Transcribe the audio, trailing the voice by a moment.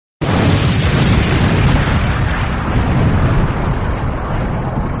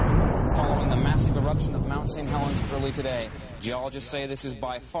early today. Geologists say this is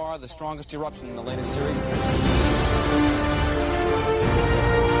by far the strongest eruption in the latest series.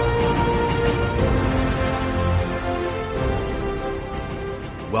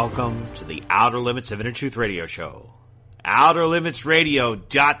 Welcome to the Outer Limits of Inner Truth Radio Show.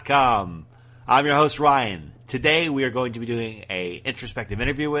 OuterLimitsRadio.com. I'm your host, Ryan. Today we are going to be doing a introspective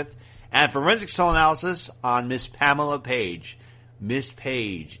interview with and forensic soul analysis on Miss Pamela Paige. Miss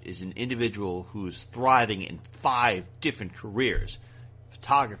Paige is an individual who's thriving in 5 different careers.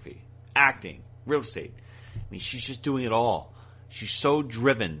 Photography, acting, real estate. I mean, she's just doing it all. She's so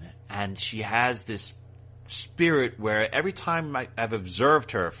driven, and she has this spirit where every time I've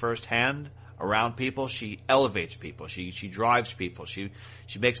observed her firsthand around people, she elevates people. She drives people. She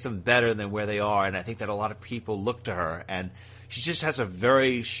makes them better than where they are, and I think that a lot of people look to her, and she just has a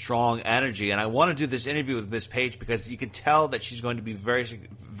very strong energy. And I want to do this interview with Miss Paige because you can tell that she's going to be very,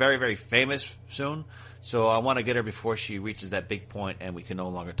 very, very famous soon. So I want to get her before she reaches that big point and we can no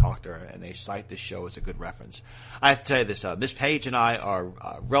longer talk to her, and they cite this show as a good reference. I have to tell you this, Miss Paige and I are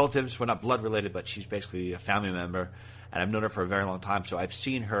relatives. We're not blood related, but she's basically a family member, and I've known her for a very long time. So I've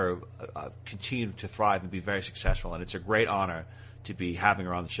seen her continue to thrive and be very successful, and it's a great honor to be having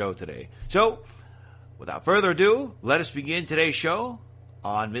her on the show today. So without further ado, let us begin today's show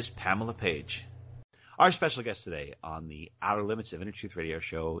on Miss Pamela Paige. Our special guest today on the Outer Limits of Inner Truth Radio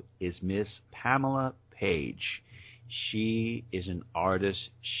Show is Miss Pamela Paige. She is an artist.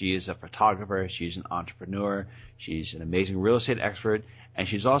 She is a photographer. She's an entrepreneur. She's an amazing real estate expert. And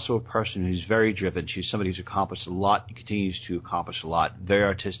she's also a person who's very driven. She's somebody who's accomplished a lot and continues to accomplish a lot. Very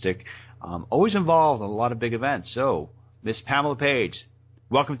artistic. Always involved in a lot of big events. So, Miss Pamela Paige,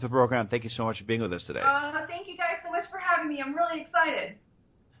 welcome to the program. Thank you so much for being with us today. Thank you guys so much for having me. I'm really excited.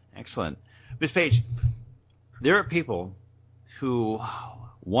 Excellent. Miss Paige, there are people who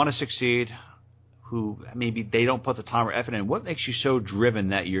want to succeed, who maybe they don't put the time or effort in. What makes you so driven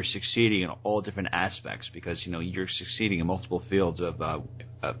that you're succeeding in all different aspects? Because, you know, you're succeeding in multiple fields of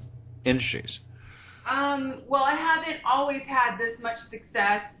industries. Well, I haven't always had this much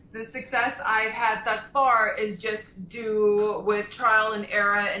success. The success I've had thus far is just due with trial and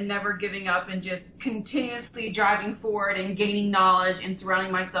error and never giving up and just continuously driving forward and gaining knowledge and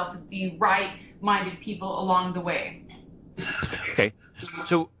surrounding myself with the right-minded people along the way. Okay.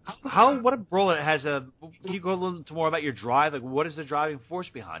 So what a role it has, can you go a little more about your drive? Like, what is the driving force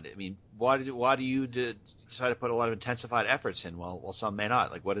behind it? I mean, why do you decide to put a lot of intensified efforts in while some may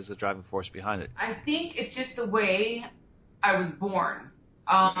not? Like, what is the driving force behind it? I think it's just the way I was born.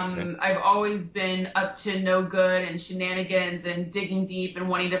 I've always been up to no good and shenanigans and digging deep and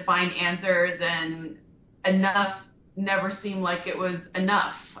wanting to find answers, and enough never seemed like it was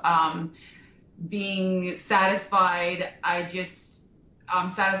enough. Being satisfied,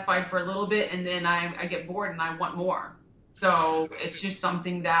 I'm satisfied for a little bit, and then I get bored and I want more. So it's just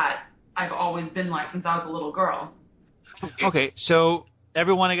something that I've always been like since I was a little girl. Okay, so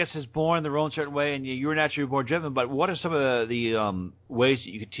everyone, I guess, is born their own certain way, and you're naturally born driven. But what are some of the ways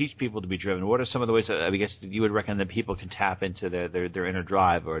that you could teach people to be driven? What are some of the ways that I guess that you would recommend that people can tap into their inner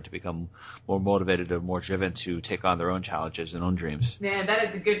drive, or to become more motivated or more driven to take on their own challenges and own dreams? Man, that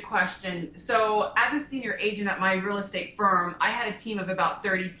is a good question. So as a senior agent at my real estate firm, I had a team of about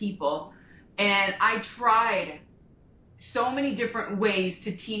 30 people, and I tried so many different ways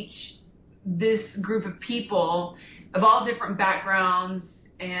to teach this group of people of all different backgrounds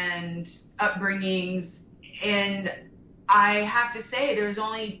and upbringings, and I have to say there's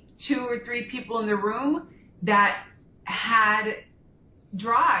only 2 or 3 people in the room that had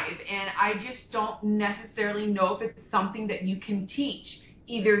drive, and I just don't necessarily know if it's something that you can teach.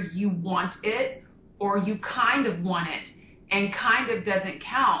 Either you want it or you kind of want it, and kind of doesn't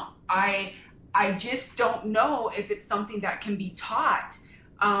count. I just don't know if it's something that can be taught.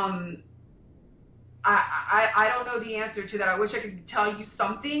 I don't know the answer to that. I wish I could tell you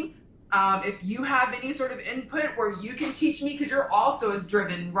something. If you have any sort of input where you can teach me, because you're also as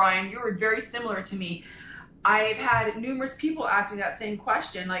driven, Ryan, you're very similar to me. I've had numerous people ask me that same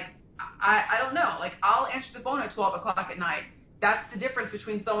question. Like, I don't know. Like, I'll answer the phone at 12 o'clock at night. That's the difference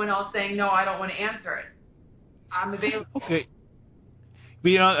between someone else saying, no, I don't want to answer it. I'm available. Okay. But,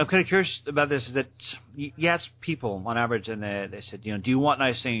 you know, I'm kind of curious about this, that you ask people on average, and they said, you know, do you want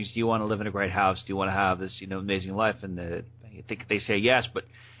nice things? Do you want to live in a great house? Do you want to have this, you know, amazing life? And I think they say yes,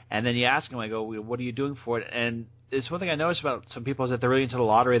 and then you ask them, I go, well, what are you doing for it? And it's one thing I noticed about some people is that they're really into the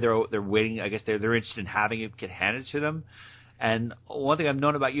lottery. They're waiting. I guess they're interested in having it get handed to them. And one thing I've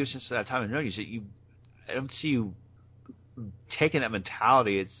known about you since that time I've known you is that I don't see you taking that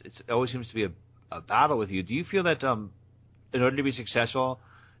mentality. It always seems to be a battle with you. Do you feel that in order to be successful,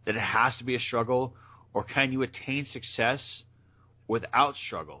 that it has to be a struggle, or can you attain success without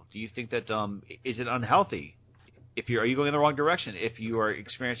struggle? Do you think that is it unhealthy? Are you going in the wrong direction if you are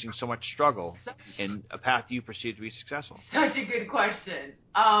experiencing so much struggle in a path you perceive to be successful? Such a good question.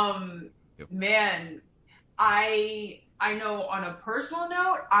 Man, I know on a personal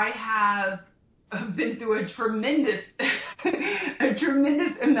note, I have been through a tremendous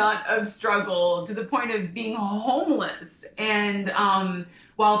amount of struggle to the point of being homeless and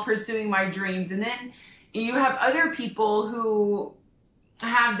while pursuing my dreams. And then you have other people who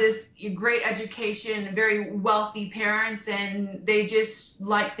have this great education, very wealthy parents, and they just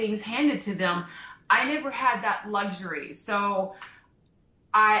like things handed to them. I never had that luxury, so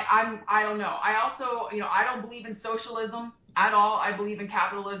I don't know. I also, I don't believe in socialism at all. I believe in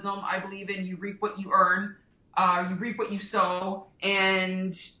capitalism. I believe in you reap what you earn, you reap what you sow,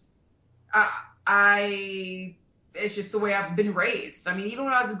 and it's just the way I've been raised. I mean, even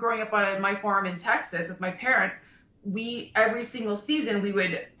when I was growing up on my farm in Texas with my parents, every single season we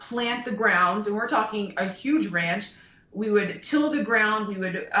would plant the grounds, and we're talking a huge ranch. We would till the ground. We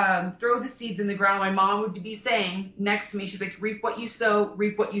would throw the seeds in the ground. My mom would be saying next to me, she's like, reap what you sow,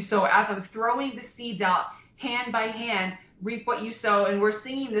 reap what you sow. As I'm throwing the seeds out hand by hand, reap what you sow. And we're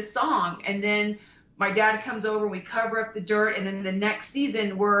singing this song. And then my dad comes over, we cover up the dirt. And then the next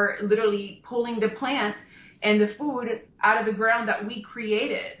season, we're literally pulling the plants and the food out of the ground that we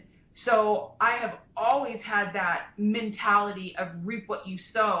created. So I have always had that mentality of reap what you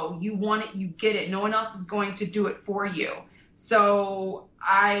sow. You want it, you get it. No one else is going to do it for you. So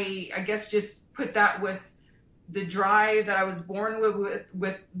I guess just put that with the drive that I was born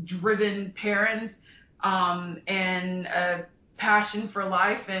with driven parents, and a passion for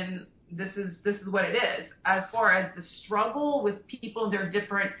life, and this is what it is. As far as the struggle with people in their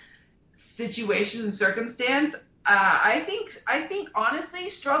different situations and circumstance, I think honestly,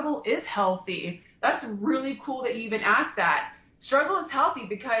 struggle is healthy. That's really cool that you even asked that. Struggle is healthy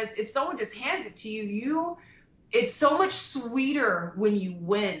because if someone just hands it to you, it's so much sweeter when you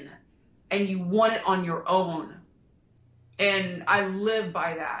win and you want it on your own. And I live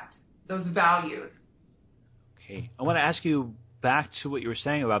by that, those values. Okay. I want to ask you back to what you were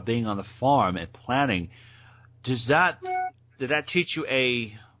saying about being on the farm and planning. Did that teach you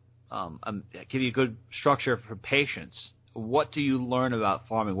give you a good structure for patience? What do you learn about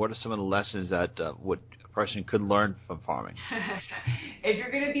farming? What are some of the lessons that what a person could learn from farming? If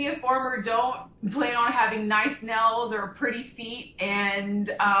you're going to be a farmer, don't plan on having nice nails or pretty feet, and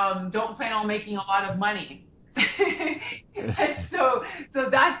don't plan on making a lot of money. So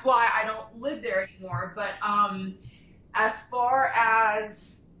that's why I don't live there anymore. But as far as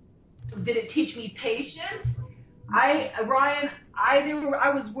did it teach me patience? Ryan,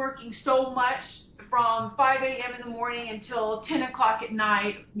 I was working so much from 5 a.m. in the morning until 10 o'clock at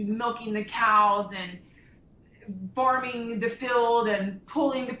night, milking the cows and farming the field and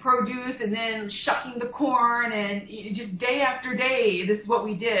pulling the produce and then shucking the corn, and just day after day, this is what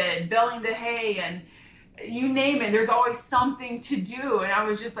we did, baling the hay and you name it. There's always something to do, and I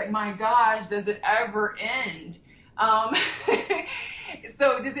was just like, my gosh, does it ever end?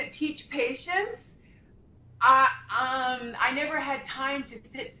 So does it teach patience? I never had time to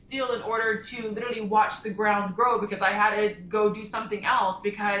sit still in order to literally watch the ground grow because I had to go do something else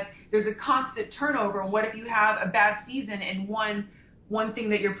because there's a constant turnover. And what if you have a bad season in one thing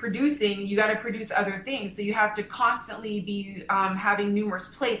that you're producing? You got to produce other things. So you have to constantly be having numerous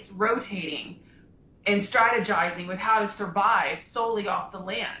plates rotating and strategizing with how to survive solely off the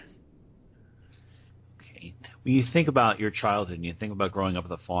land. Okay. When you think about your childhood and you think about growing up on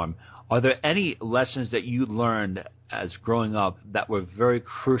the farm, are there any lessons that you learned as growing up that were very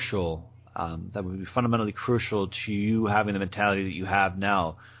crucial, that would be fundamentally crucial to you having the mentality that you have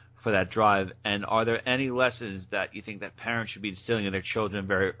now for that drive? And are there any lessons that you think that parents should be instilling in their children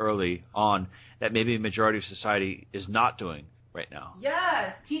very early on that maybe the majority of society is not doing right now?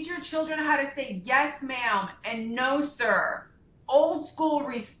 Yes. Teach your children how to say yes, ma'am, and no, sir. Old school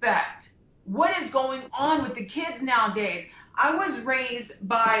respect. What is going on with the kids nowadays? I was raised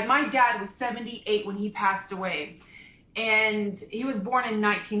by, my dad was 78 when he passed away, and he was born in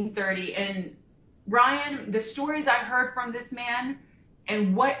 1930. And Ryan, the stories I heard from this man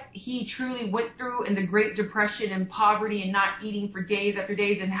and what he truly went through in the Great Depression and poverty and not eating for days after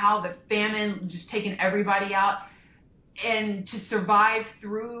days, and how the famine just taken everybody out, and to survive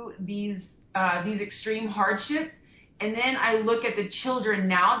through these extreme hardships. And then I look at the children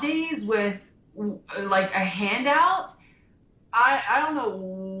nowadays with like a handout. I don't know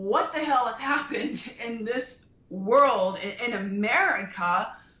what the hell has happened in this world, in America,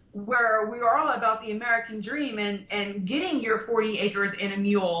 where we are all about the American dream and getting your 40 acres and a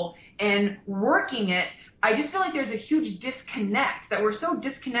mule and working it, I just feel like there's a huge disconnect, that we're so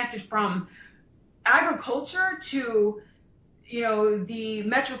disconnected from agriculture to, you know, the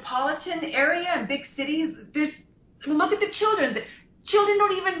metropolitan area and big cities. Look at the children. The children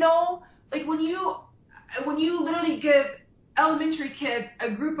don't even know, like when you literally give elementary kids a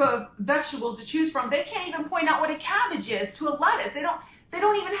group of vegetables to choose from, they can't even point out what a cabbage is to a lettuce. They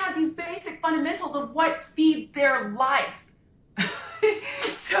don't even have these basic fundamentals of what feeds their life.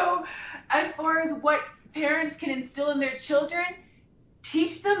 So as far as what parents can instill in their children,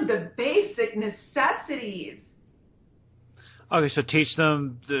 teach them the basic necessities. Okay, so teach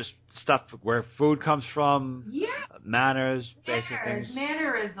them the stuff where food comes from, manners, basic things.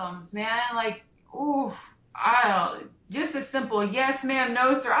 Mannerisms, man. Like, oof, just a simple yes, ma'am,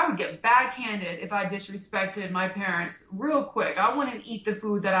 no, sir. I would get backhanded if I disrespected my parents real quick. I wouldn't eat the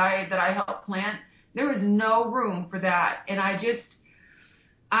food that I helped plant. There was no room for that. And I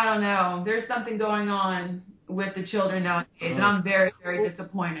don't know. There's something going on with the children nowadays, and I'm very, very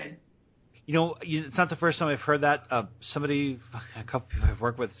disappointed. You know, it's not the first time I've heard that. A couple people I've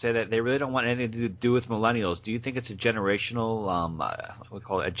worked with say that they really don't want anything to do with millennials. Do you think it's a generational, we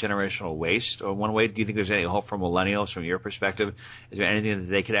call it a generational waste? Or one way, do you think there's any hope for millennials from your perspective? Is there anything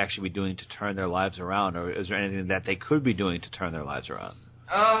that they could actually be doing to turn their lives around? Or is there anything that they could be doing to turn their lives around?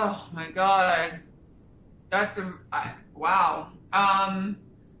 Oh, my God. Wow. I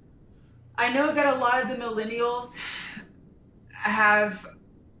know that a lot of the millennials have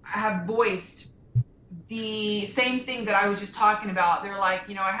voiced the same thing that I was just talking about. They're like,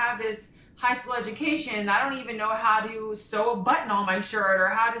 you know, I have this high school education. I don't even know how to sew a button on my shirt or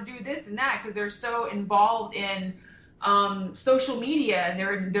how to do this and that, because they're so involved in social media and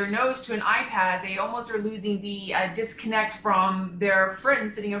their nose to an iPad. They almost are losing the disconnect from their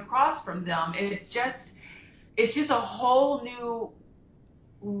friends sitting across from them. It's just a whole new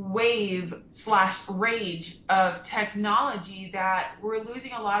wave/rage of technology that we're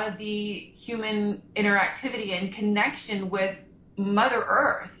losing a lot of the human interactivity and connection with Mother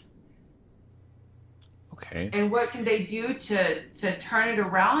Earth. Okay. And what can they do to turn it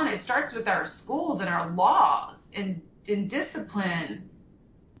around? It starts with our schools and our laws and discipline.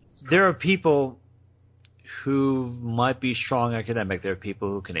 There are people who might be strong academic. There are people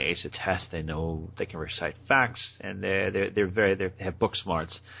who can ace a test. They know they can recite facts, and they have book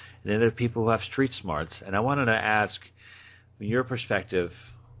smarts. And then there are people who have street smarts. And I wanted to ask, from your perspective,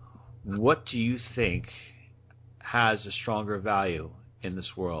 what do you think has a stronger value in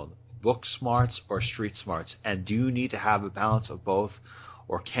this world, book smarts or street smarts? And do you need to have a balance of both,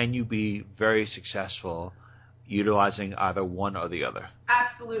 or can you be very successful utilizing either one or the other?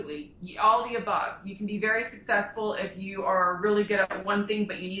 Absolutely. All the above. You can be very successful if you are really good at one thing,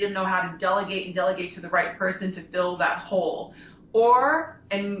 but you need to know how to delegate to the right person to fill that hole. Or,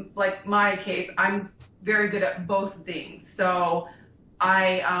 in like my case, I'm very good at both things. So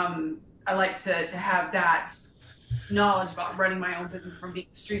I like to have that knowledge about running my own business, from being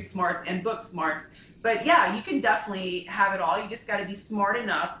street smart and book smart. But yeah, you can definitely have it all. You just got to be smart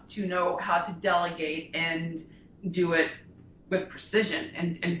enough to know how to delegate and do it with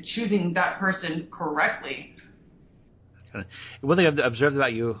precision and choosing that person correctly. One thing I've observed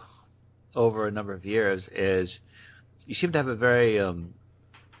about you over a number of years is you seem to have a very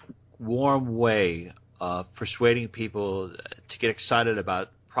warm way of persuading people to get excited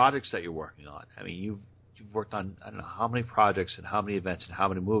about projects that you're working on. I mean, you've worked on, I don't know how many projects and how many events and how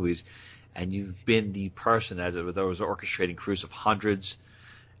many movies, and you've been the person, as it was orchestrating crews of hundreds,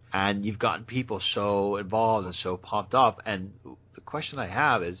 and you've gotten people so involved and so pumped up. And the question I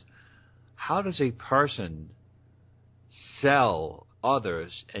have is, how does a person sell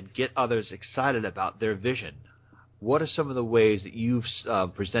others and get others excited about their vision? What are some of the ways that you've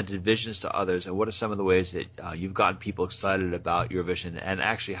presented visions to others, and what are some of the ways that you've gotten people excited about your vision? And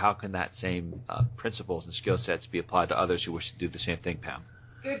actually, how can that same principles and skill sets be applied to others who wish to do the same thing, Pam?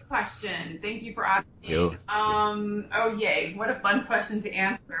 Good question. Thank you for asking. You. Oh, yay. What a fun question to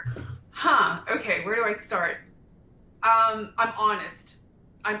answer. Okay, where do I start? I'm honest.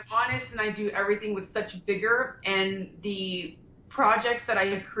 I'm honest, and I do everything with such vigor, and the projects that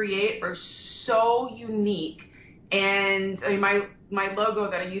I create are so unique. And I mean, my logo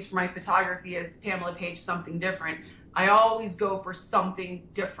that I use for my photography is Pamela Paige, something different. I always go for something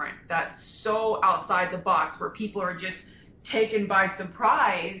different that's so outside the box, where people are just taken by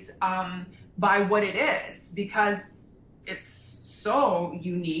surprise by what it is, because it's so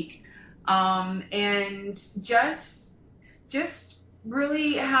unique. And just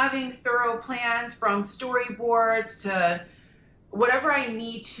really having thorough plans, from storyboards to whatever I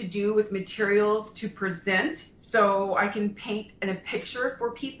need to do with materials to present so I can paint in a picture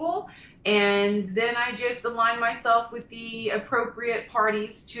for people. And then I just align myself with the appropriate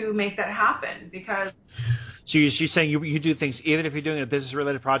parties to make that happen. Because so you're saying you do things, even if you're doing a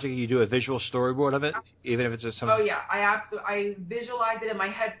business-related project, you do a visual storyboard of it, even if it's just something? Oh, yeah. I visualize it in my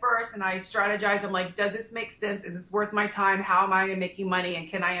head first, and I strategize. I'm like, does this make sense? Is this worth my time? How am I making money? And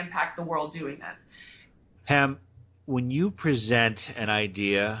can I impact the world doing this? Pam, when you present an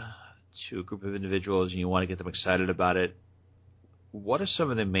idea to a group of individuals and you want to get them excited about it, what are some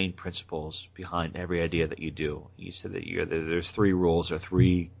of the main principles behind every idea that you do? You said that there's 3 rules or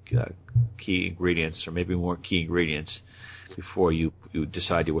 3 key ingredients, or maybe more key ingredients, before you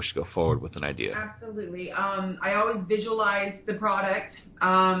decide you wish to go forward with an idea. Absolutely. I always visualize the product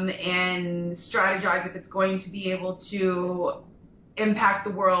and strategize if it's going to be able to impact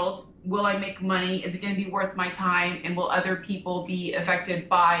the world. Will I make money? Is it going to be worth my time? And will other people be affected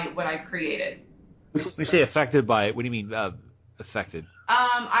by what I've created? When you say affected by it, what do you mean affected?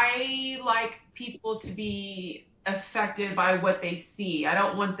 I like people to be affected by what they see. I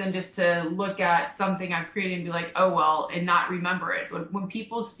don't want them just to look at something I've created and be like, oh, well, and not remember it. When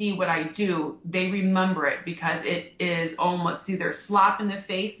people see what I do, they remember it because it is almost either a slap in the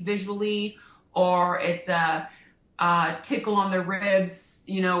face visually, or it's a tickle on the ribs,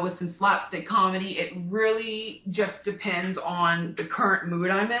 with some slapstick comedy. It really just depends on the current mood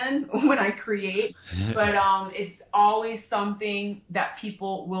I'm in when I create. But it's always something that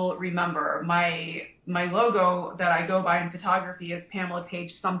people will remember. My logo that I go by in photography is Pamela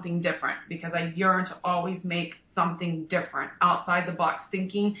Paige, something different, because I yearn to always make something different. Outside the box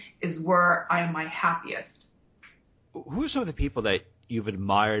thinking is where I am my happiest. Who are some of the people that you've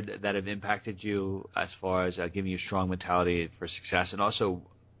admired that have impacted you as far as giving you strong mentality for success? And also,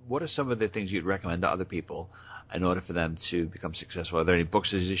 what are some of the things you'd recommend to other people in order for them to become successful? Are there any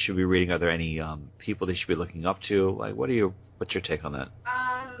books that they should be reading? Are there any people they should be looking up to? Like, what's your take on that?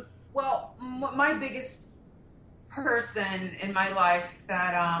 Well, my biggest person in my life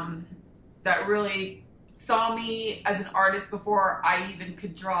that really saw me as an artist before I even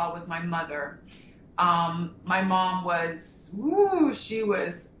could draw was my mother. My mom was, she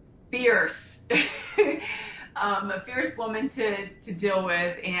was fierce, a fierce woman to deal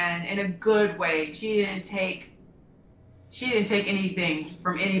with, and in a good way. She didn't take anything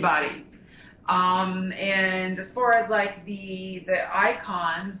from anybody. And as far as like the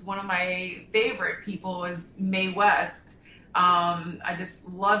icons, one of my favorite people is Mae West. I just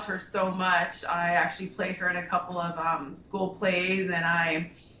loved her so much. I actually played her in a couple of school plays, and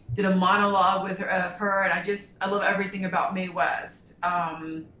I did a monologue with her, and I love everything about Mae West.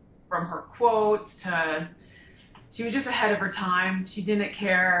 From her quotes to, she was just ahead of her time. She didn't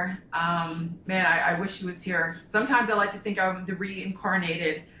care. Man, I wish she was here. Sometimes I like to think I'm the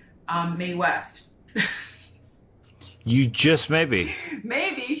reincarnated Mae West. You just maybe.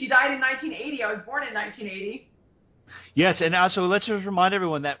 Maybe. She died in 1980. I was born in 1980. Yes, and also let's just remind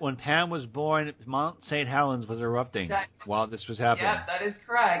everyone that when Pam was born, Mount St. Helens was erupting while this was happening. Yep, that is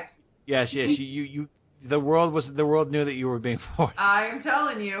correct. Yes. You the world knew that you were being born. I am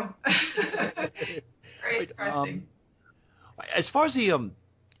telling you. Very interesting. As far as the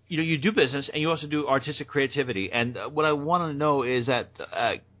you do business and you also do artistic creativity, and what I want to know is that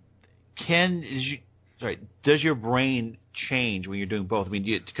does your brain change when you're doing both? I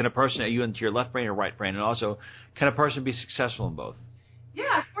mean, can a person, are you into your left brain or right brain? And also, can a person be successful in both?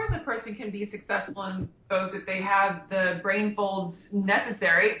 Yeah, of course a person can be successful in both if they have the brain folds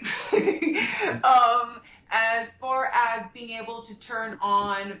necessary. As far as being able to turn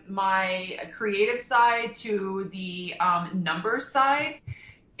on my creative side to the numbers side,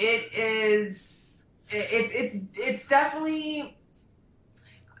 it's definitely,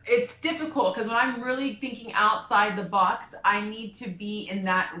 it's difficult because when I'm really thinking outside the box, I need to be in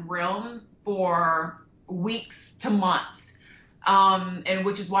that realm for weeks to months. And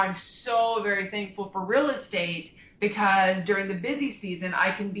which is why I'm so very thankful for real estate, because during the busy season,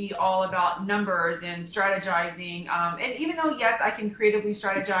 I can be all about numbers and strategizing. And even though, yes, I can creatively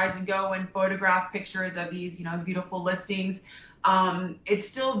strategize and go and photograph pictures of these, beautiful listings, it's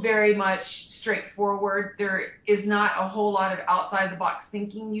still very much straightforward. There is not a whole lot of outside the box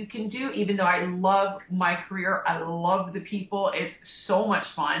thinking you can do, even though I love my career. I love the people. It's so much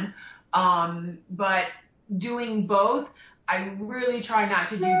fun. But doing both, I really try not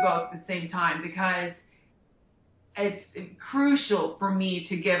to do both at the same time, because it's crucial for me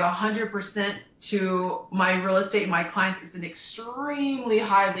to give 100% to my real estate and my clients. It's an extremely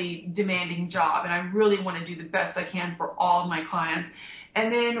highly demanding job, and I really want to do the best I can for all of my clients.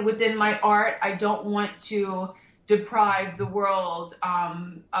 And then within my art, I don't want to deprive the world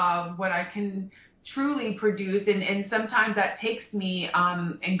of what I can truly produce. And sometimes that takes me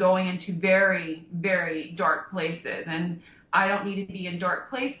and going into very, very dark places. And I don't need to be in dark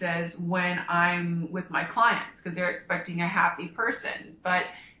places when I'm with my clients because they're expecting a happy person. But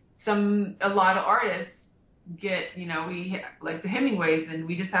a lot of artists get, we like the Hemingways, and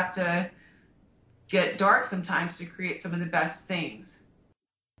we just have to get dark sometimes to create some of the best things.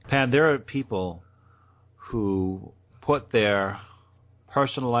 Pam, there are people who put their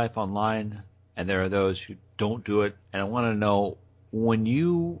personal life online, and there are those who don't do it. And I want to know, when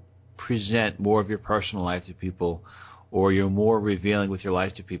you present more of your personal life to people, or you're more revealing with your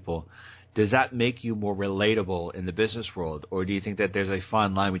life to people, does that make you more relatable in the business world? Or do you think that there's a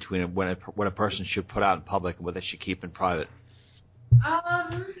fine line between what a person should put out in public and what they should keep in private?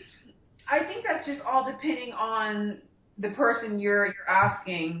 I think that's just all depending on the person you're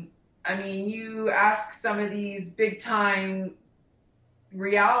asking. I mean, you ask some of these big-time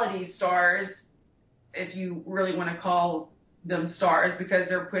reality stars, if you really want to call them stars, because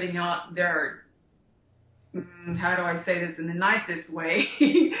they're putting out their, how do I say this in the nicest way?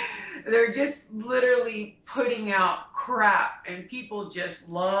 They're just literally putting out crap, and people just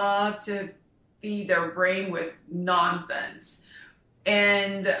love to feed their brain with nonsense.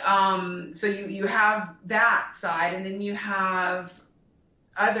 And so you have that side, and then you have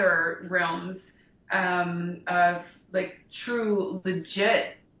other realms of like true,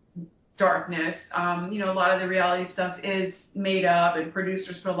 legit darkness. A lot of the reality stuff is made up, and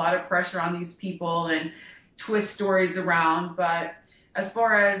producers put a lot of pressure on these people and twist stories around. But as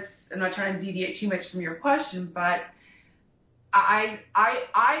far as, I'm not trying to deviate too much from your question, but I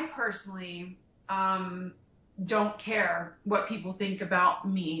personally don't care what people think about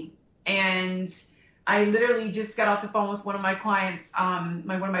me. And I literally just got off the phone with one of my clients, one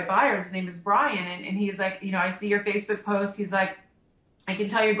of my buyers. His name is Brian, and he's like, I see your Facebook post. He's like, I can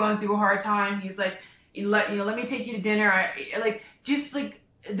tell you're going through a hard time. He's like, let me take you to dinner. Just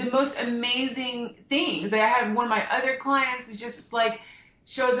the most amazing things. Like, I had one of my other clients is just like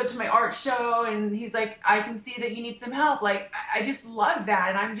shows up to my art show, and he's like, I can see that you need some help. Like, I just love that,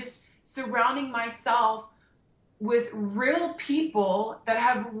 and I'm just surrounding myself with real people that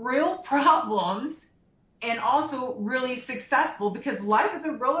have real problems and also really successful, because life is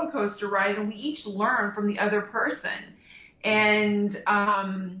a roller coaster ride, and we each learn from the other person. And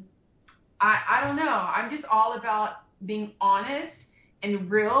I don't know. I'm just all about being honest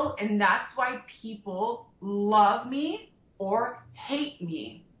and real, and that's why people love me or hate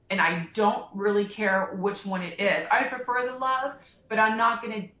me. And I don't really care which one it is. I prefer the love, but I'm not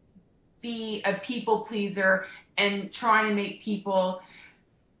going to be a people pleaser and trying to make people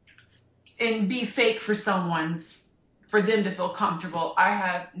and be fake for for them to feel comfortable. I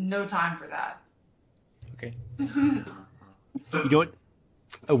have no time for that. Okay. So,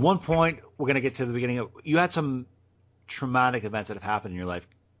 at one point, we're going to get to the beginning you had some traumatic events that have happened in your life.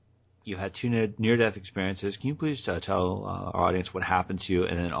 You had 2 near-death experiences. Can you please tell our audience what happened to you,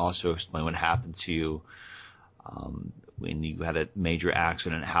 and then also explain what happened to you when you had a major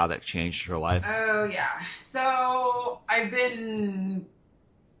accident, how that changed your life? Oh, yeah. So I'm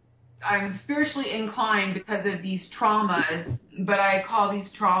spiritually inclined because of these traumas, but I call these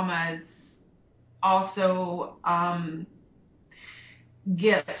traumas also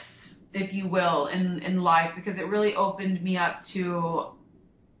gifts, if you will, in life, because it really opened me up to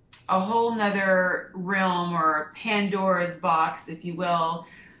a whole nother realm, or Pandora's box, if you will,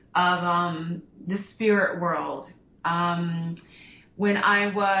 of the spirit world. When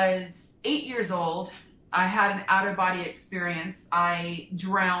I was 8 years old, I had an out-of-body experience. I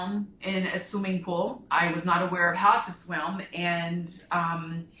drowned in a swimming pool. I was not aware of how to swim, and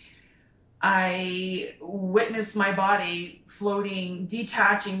I witnessed my body floating,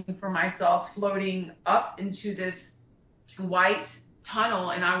 detaching from myself, floating up into this white tunnel,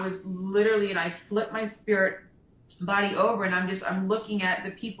 and I was literally, and I flipped my spirit body over, and I'm looking at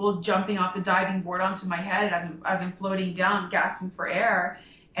the people jumping off the diving board onto my head as I'm floating down, gasping for air,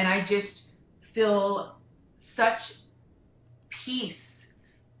 and I just feel such peace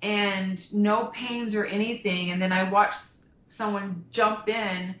and no pains or anything. And then I watch someone jump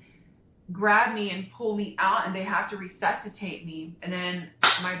in, grab me, and pull me out, and they have to resuscitate me. And then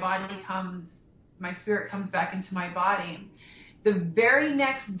my spirit comes back into my body. The very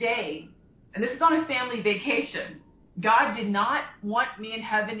next day, and this is on a family vacation, God did not want me in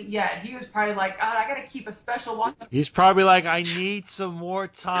heaven yet. He was probably like, oh, I got to keep a special one. He's probably like, I need some more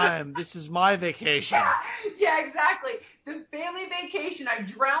time. This is my vacation. Yeah, exactly. The family vacation, I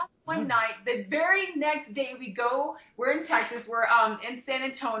drowned one night. The very next day we're in Texas. We're in San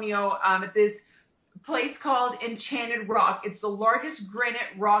Antonio at this place called Enchanted Rock. It's the largest granite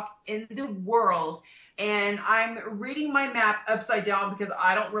rock in the world. And I'm reading my map upside down because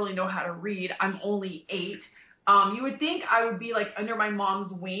I don't really know how to read. I'm only 8. You would think I would be like under my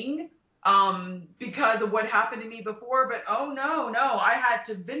mom's wing because of what happened to me before. But oh, no. I had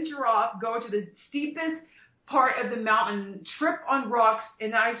to venture off, go to the steepest part of the mountain, trip on rocks,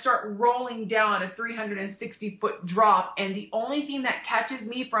 and I start rolling down a 360-foot drop. And the only thing that catches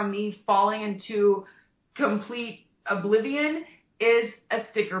me from me falling into complete oblivion is a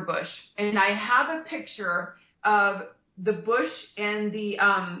sticker bush. And I have a picture of the bush and the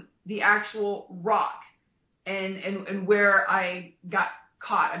actual rock and where I got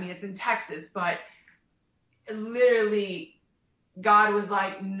caught. I mean, it's in Texas, but literally God was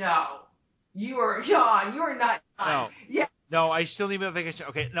like, no, you are not. No. Yeah. No, I still need a vacation.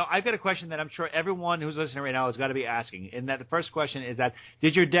 Okay, no, I've got a question that I'm sure everyone who's listening right now has got to be asking. And that the first question is that,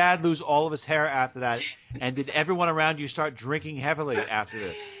 did your dad lose all of his hair after that? And did everyone around you start drinking heavily after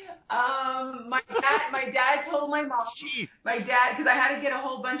this? My dad told my mom. Jeez. My dad, because I had to get a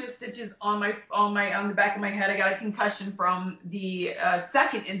whole bunch of stitches on the back of my head. I got a concussion from the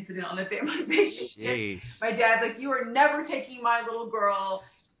second incident on the family vacation. Jeez. My dad's like, you are never taking my little girl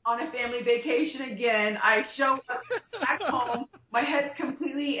on a family vacation again. I show up back home, my head's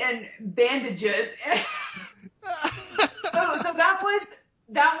completely in bandages. so that was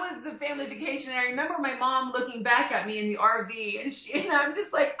the family vacation. And I remember my mom looking back at me in the RV, and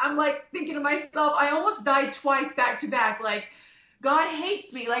I'm like thinking to myself, I almost died twice back to back. Like, God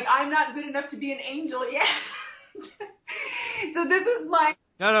hates me. Like, I'm not good enough to be an angel yet. So this is my...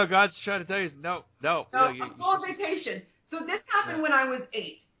 No, God's trying to tell you, no. I'm full vacation. So this happened when I was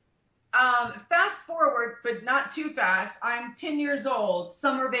 8. Fast forward, but not too fast. I'm 10 years old,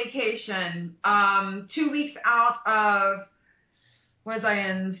 summer vacation, 2 weeks out of, was I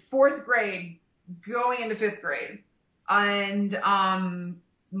in 4th grade, going into 5th grade. And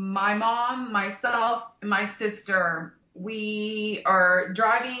my mom, myself, and my sister, we are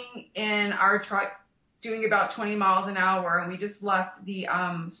driving in our truck doing about 20 miles an hour, and we just left the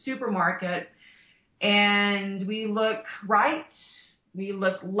supermarket, and we look right, we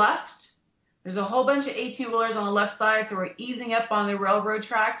look left. There's a whole bunch of 18-wheelers on the left side, so we're easing up on the railroad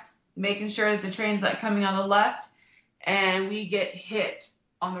tracks, making sure that the train's not coming on the left, and we get hit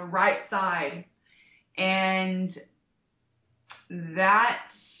on the right side. And I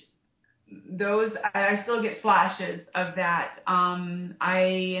still get flashes of that.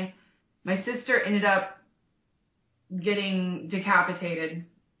 My sister ended up getting decapitated,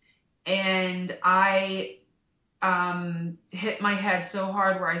 and I hit my head so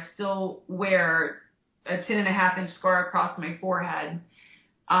hard where I still wear a 10.5-inch scar across my forehead.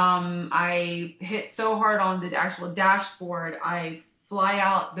 I hit so hard on the actual dashboard, I fly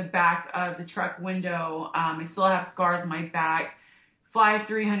out the back of the truck window. I still have scars on my back. Fly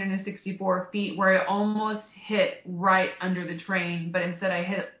 364 feet where I almost hit right under the train, but instead I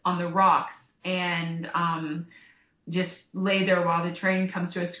hit on the rocks and just lay there while the train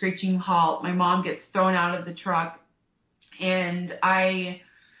comes to a screeching halt. My mom gets thrown out of the truck, and I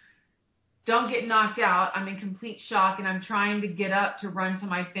don't get knocked out. I'm in complete shock, and I'm trying to get up to run to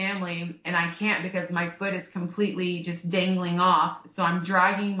my family, and I can't because my foot is completely just dangling off. So I'm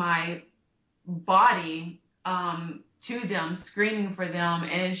dragging my body to them, screaming for them,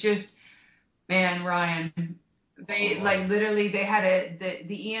 and it's just, man, Ryan, they had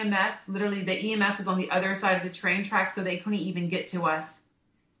the EMS, literally the EMS was on the other side of the train track, so they couldn't even get to us.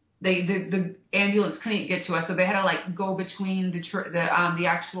 The ambulance couldn't get to us, so they had to go between the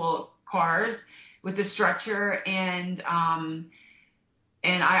actual cars with the stretcher, and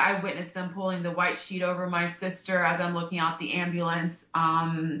I witnessed them pulling the white sheet over my sister as I'm looking out the ambulance.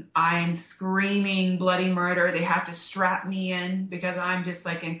 I'm screaming bloody murder. They have to strap me in because I'm just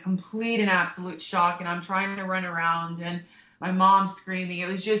in complete and absolute shock, and I'm trying to run around, and my mom's screaming. It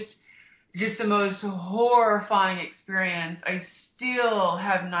was just the most horrifying experience. I still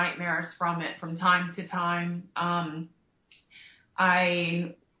have nightmares from it from time to time.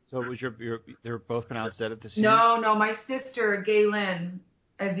 So it was they were both pronounced dead at the scene? No, my sister, Gaylin,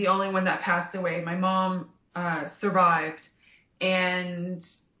 is the only one that passed away. My mom survived. And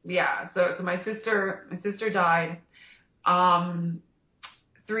yeah, so my sister died.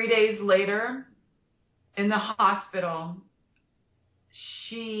 3 days later in the hospital,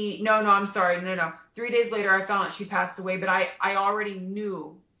 3 days later I found out she passed away, but I already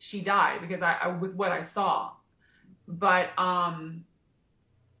knew she died because I with what I saw. But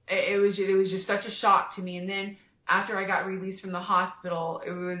it was just such a shock to me. And then after I got released from the hospital,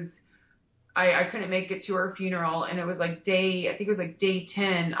 I couldn't make it to her funeral, and it was day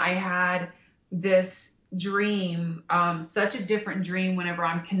 10. I had this dream, such a different dream whenever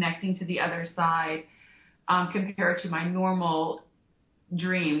I'm connecting to the other side compared to my normal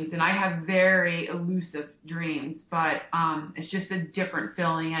dreams. And I have very elusive dreams, but it's just a different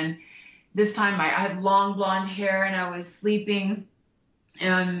feeling. And this time I had long blonde hair and I was sleeping,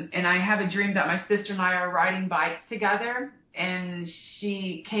 and I have a dream that my sister and I are riding bikes together, and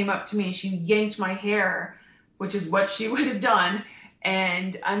she came up to me and she yanked my hair, which is what she would have done.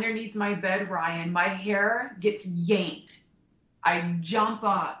 And underneath my bed, Ryan, my hair gets yanked. I jump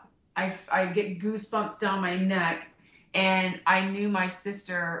up. I get goosebumps down my neck. And I knew my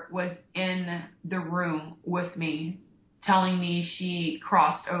sister was in the room with me, telling me she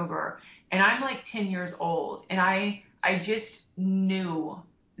crossed over. And I'm like 10 years old. And I just knew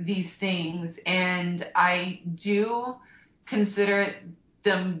these things. And I do consider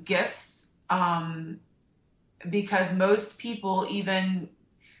them gifts, because most people, even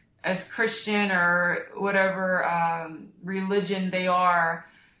as Christian or whatever religion they are,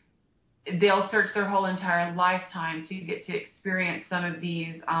 they'll search their whole entire lifetime to get to experience some of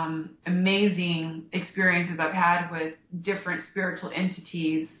these amazing experiences I've had with different spiritual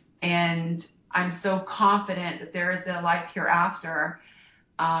entities. And I'm so confident that there is a life hereafter,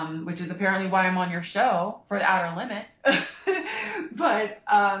 which is apparently why I'm on your show, for the Outer Limits. But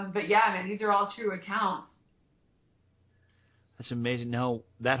yeah, man, these are all true accounts. That's amazing. Now,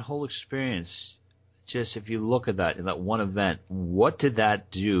 that whole experience, just if you look at that, in that one event, what did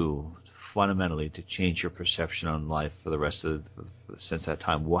that do fundamentally to change your perception on life for the rest of since that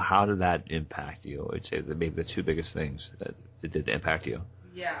time? Well, how did that impact you? I'd say that maybe the two biggest things that it did impact you.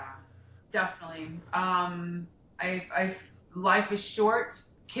 Yeah, definitely. Life is short.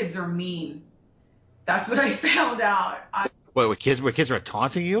 Kids are mean. That's what I found out. Were kids were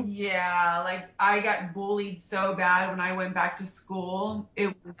taunting you? Yeah, like I got bullied so bad when I went back to school.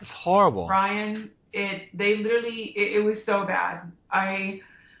 It was horrible, Brian. It was so bad. I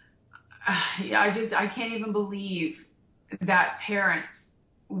can't even believe that parents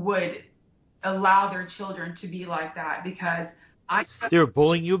would allow their children to be like that, because they were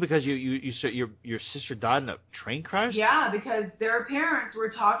bullying you because you said your sister died in a train crash? Yeah, because their parents were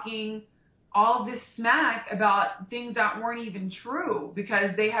talking all this smack about things that weren't even true,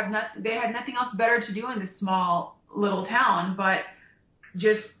 because they had nothing else better to do in this small little town but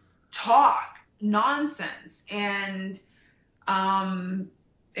just talk nonsense. And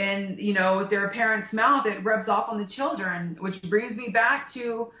you know, with their parents' mouth, it rubs off on the children, which brings me back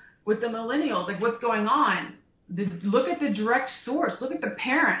to with the millennials, like what's going on. Look at the direct source. Look at the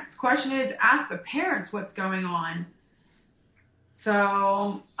parents. Question is, ask the parents what's going on.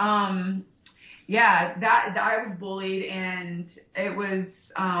 So, yeah, that I was bullied, and it was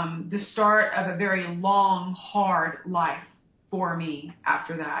the start of a very long, hard life for me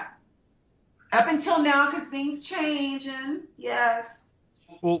after that. Up until now, because things change, and yes.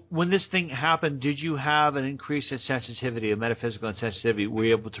 Well, when this thing happened, did you have an increase in sensitivity, a metaphysical insensitivity? Were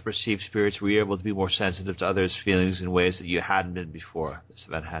you able to perceive spirits? Were you able to be more sensitive to others' feelings in ways that you hadn't been before this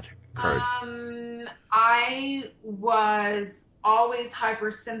event had occurred? I was always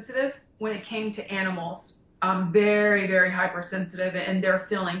hypersensitive when it came to animals. I'm very, very hypersensitive in their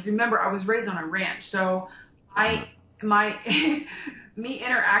feelings. Remember, I was raised on a ranch, so me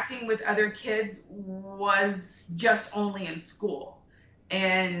interacting with other kids was just only in school.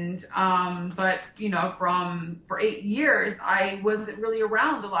 And, but, you know, for 8 years, I wasn't really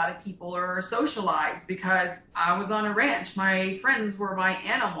around a lot of people or socialized because I was on a ranch. My friends were my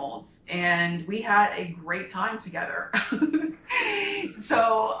animals, and we had a great time together.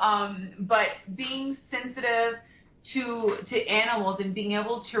 So, but being sensitive to animals and being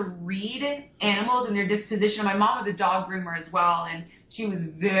able to read animals and their disposition. My mom was a dog groomer as well, and she was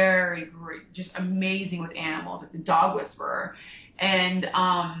very great, just amazing with animals, like the dog whisperer. And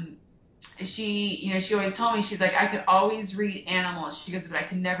she always told me, she's like, I could always read animals. She goes, but I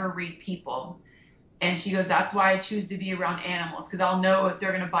can never read people. And she goes, that's why I choose to be around animals, because I'll know if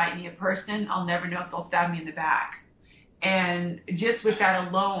they're going to bite me a person. I'll never know if they'll stab me in the back. And just with that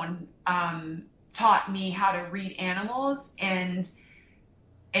alone, taught me how to read animals and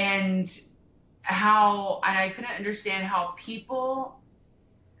I couldn't understand how people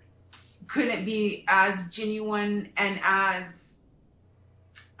couldn't be as genuine and as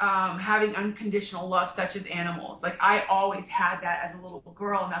having unconditional love such as animals. Like, I always had that as a little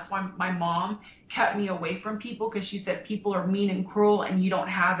girl, and that's why my mom kept me away from people, because she said people are mean and cruel and you don't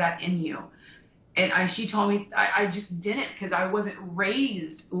have that in you. And she told me I just didn't, because I wasn't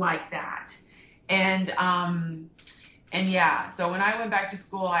raised like that. And yeah, so when I went back to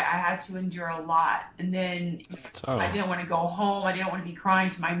school, I had to endure a lot. And then I didn't want to go home. I didn't want to be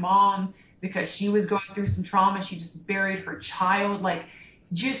crying to my mom because she was going through some trauma. She just buried her child, like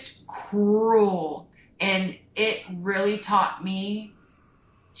just cruel. And it really taught me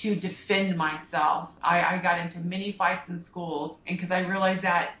to defend myself. I got into many fights in schools, and because I realized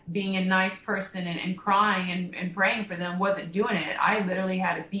that being a nice person and crying and praying for them wasn't doing it. I literally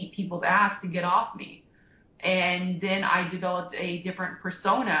had to beat people's ass to get off me. And then I developed a different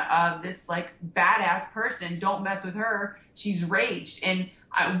persona of this like badass person. Don't mess with her. She's raged. And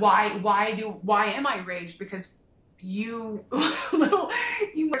why am I raged? Because you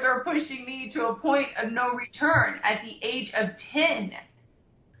guys are pushing me to a point of no return at the age of 10.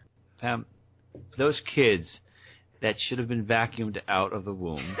 Pam, those kids that should have been vacuumed out of the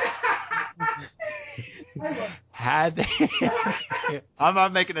womb had they, I'm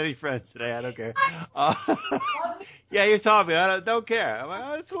not making any friends today. I don't care. Yeah, you taught me. I don't care. I'm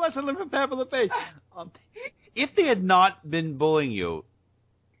like, it's a lesson learned from Pamela Paige. If they had not been bullying you,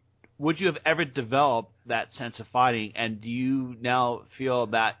 would you have ever developed that sense of fighting? And do you now feel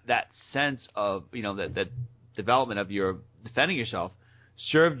that sense of, that development of your defending yourself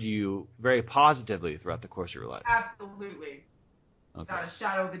served you very positively throughout the course of your life? Absolutely. Okay. Without a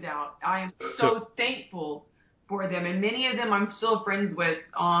shadow of a doubt. I am so thankful for them. And many of them I'm still friends with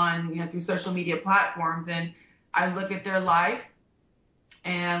on, through social media platforms. And I look at their life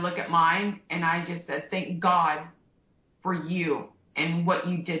and I look at mine and I just said, thank God for you and what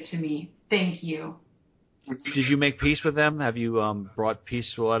you did to me. Thank you. Did you make peace with them? Have you brought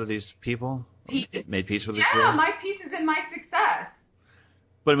peace to a lot of these people? Made peace with these people? Yeah, my peace is in my success.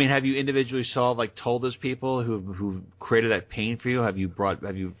 But I mean, have you individually told those people who created that pain for you? Have you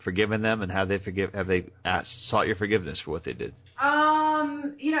forgiven them, and have they sought your forgiveness for what they did?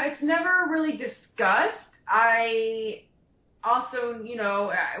 It's never really discussed. I also,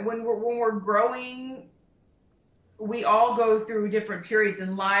 when we're growing, we all go through different periods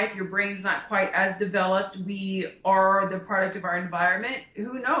in life. Your brain's not quite as developed. We are the product of our environment.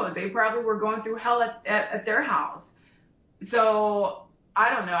 Who knows? They probably were going through hell at their house. So I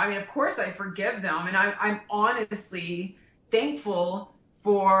don't know. I mean, of course I forgive them, and I'm honestly thankful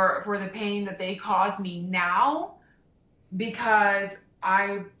for the pain that they caused me now, because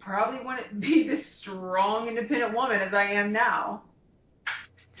I probably wouldn't be this strong, independent woman as I am now.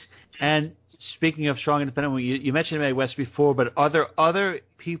 And speaking of strong, independent women, you mentioned Mae West before, but are there other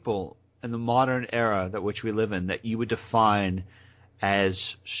people in the modern era that which we live in that you would define as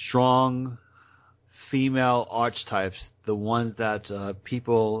strong female archetypes, the ones that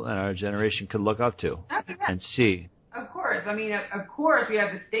people in our generation could look up to and see? Of course. I mean, of course we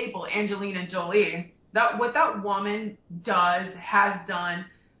have the staple, Angelina Jolie. What that woman has done,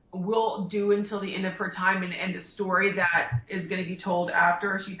 will do until the end of her time, and the story that is going to be told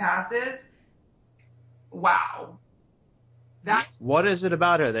after she passes. Wow. What is it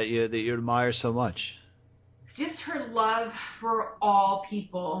about her that you admire so much? Just her love for all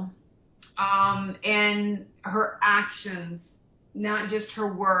people. And her actions, not just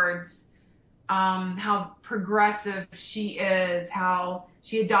her words, how progressive she is, how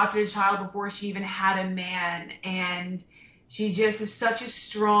she adopted a child before she even had a man, and she just is such a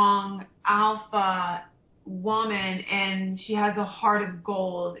strong alpha woman, and she has a heart of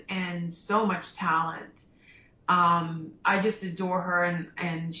gold and so much talent. I just adore her,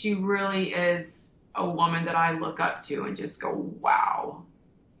 and she really is a woman that I look up to and just go, wow.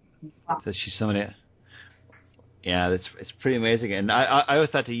 That she's somebody. Yeah, it's pretty amazing. And I always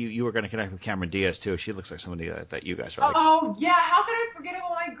thought that you were going to connect with Cameron Diaz too. She looks like somebody that you guys are like. Oh yeah, how could I forget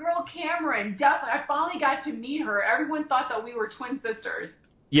about my girl Cameron? Definitely, I finally got to meet her. Everyone thought that we were twin sisters.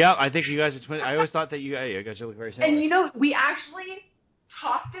 Yeah, I think you guys are twins. I always thought that you guys look very similar. And we actually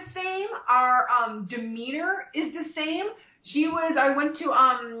talk the same. Our demeanor is the same. I went to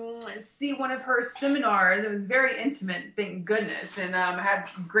see one of her seminars. It was very intimate, thank goodness, and had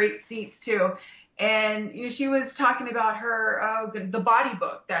great seats too. And she was talking about her the body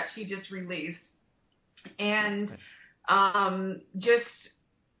book that she just released, and just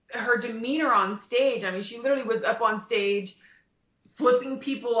her demeanor on stage. I mean, she literally was up on stage flipping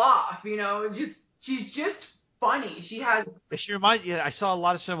people off. She's just funny. She reminds you. I saw a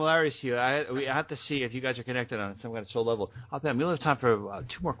lot of similarities here. We have to see if you guys are connected on some kind of soul level. We only have time for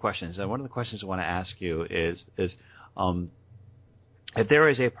two more questions. And one of the questions I want to ask you is if there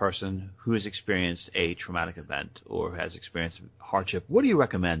is a person who has experienced a traumatic event or has experienced hardship, what do you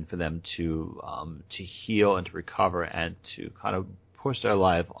recommend for them to heal and to recover and to kind of push their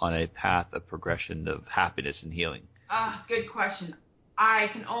life on a path of progression of happiness and healing? Good question. I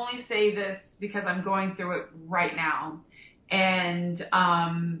can only say this because I'm going through it right now. And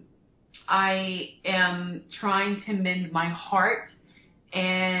I am trying to mend my heart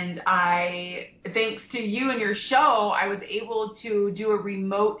And thanks to you and your show, I was able to do a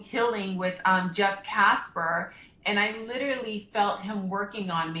remote healing with Jeff Casper, and I literally felt him working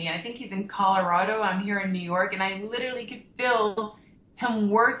on me. I think he's in Colorado. I'm here in New York, and I literally could feel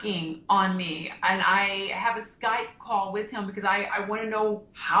him working on me. And I have a Skype call with him because I want to know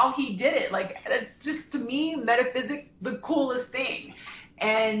how he did it. Like, it's just, to me, metaphysics, the coolest thing.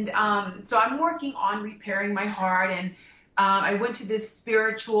 And so I'm working on repairing my heart, and I went to this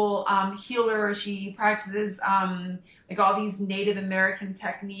spiritual healer. She practices like all these Native American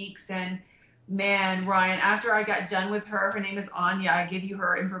techniques. And man, Ryan, after I got done with her name is Anya. I give you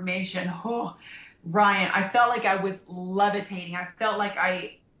her information. Oh, Ryan, I felt like I was levitating. I felt like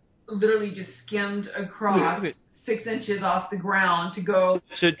I literally just skimmed across 6 inches off the ground to go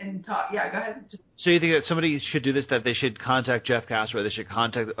and talk. Yeah, go ahead. So you think that somebody should do this, that they should contact Jeff Casper, they should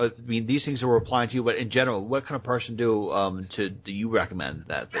contact, I mean, these things are applying to you, but in general, what kind of person do you recommend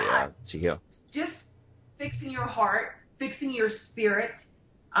that they seek out? Just fixing your heart, fixing your spirit,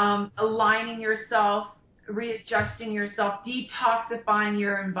 aligning yourself, readjusting yourself, detoxifying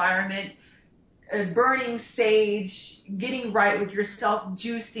your environment, burning sage, getting right with yourself,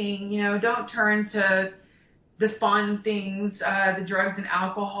 juicing. You know, don't turn to the fun things, the drugs and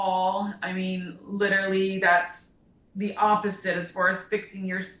alcohol. I mean, literally, that's the opposite as far as fixing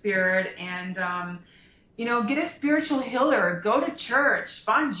your spirit. And, you know, get a spiritual healer. Go to church.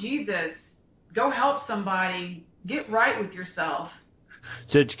 Find Jesus. Go help somebody. Get right with yourself.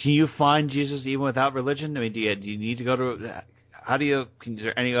 So can you find Jesus even without religion? I mean, do you need to go to... is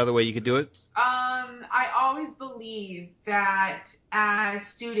there any other way you could do it? I always believe that as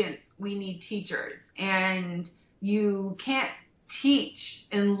students, we need teachers, and you can't teach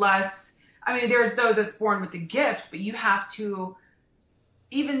unless, I mean, there's those that's born with the gift, but you have to,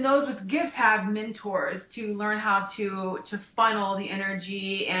 even those with gifts have mentors to learn how to funnel the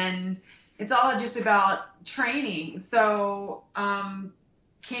energy, and it's all just about training. So,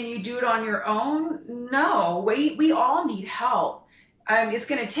 can you do it on your own? No, we all need help. It's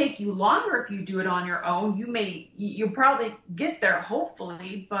going to take you longer if you do it on your own. You'll probably get there,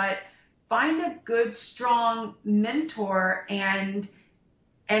 hopefully, but find a good, strong mentor and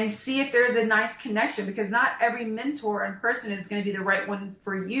see if there's a nice connection, because not every mentor and person is going to be the right one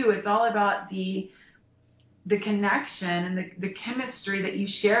for you. It's all about the connection and the chemistry that you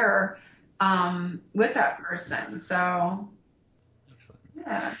share with that person. So,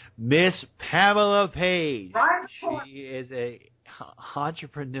 yeah. Miss Pamela Paige. Right. She is a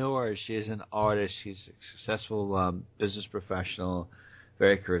entrepreneur. She is an artist. She's a successful business professional,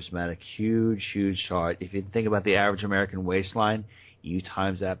 very charismatic, huge heart. If you think about the average American waistline, you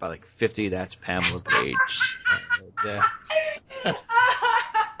times that by like 50, that's Pamela Paige.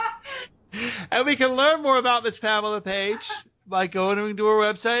 And we can learn more about Miss Pamela Paige by going to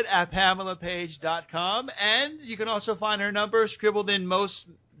her website at PamelaPaige.com. And you can also find her number scribbled in most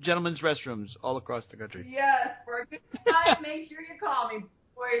gentlemen's restrooms all across the country. Yes, for a good time, make sure you call me,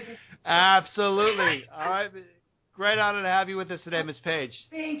 boys. Absolutely. All right. Great honor to have you with us today, Miss Paige.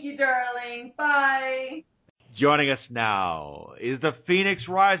 Thank you, darling. Bye. Joining us now is the Phoenix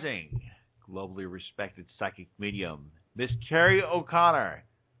Rising, globally respected psychic medium, Miss Carrie O'Connor.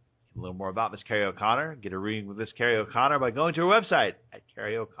 A little more about Miss Carrie O'Connor. Get a reading with Miss Carrie O'Connor by going to her website at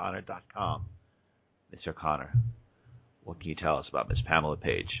carrieoconnor.com. Miss O'Connor, what can you tell us about Miss Pamela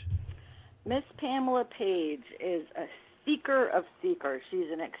Paige? Miss Pamela Paige is a seeker of seekers.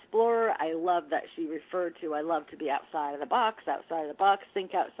 She's an explorer. I love that she referred to, I love to be outside of the box,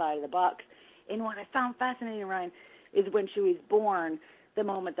 think outside of the box. And what I found fascinating, Ryan, is when she was born, the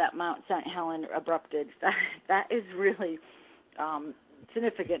moment that Mount St. Helens erupted. That is really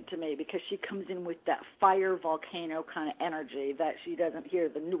significant to me, because she comes in with that fire volcano kind of energy that she doesn't hear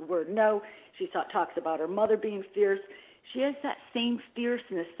the word no. She talks about her mother being fierce. She has that same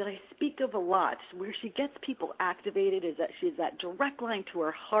fierceness that I speak of a lot. Where she gets people activated is that she has that direct line to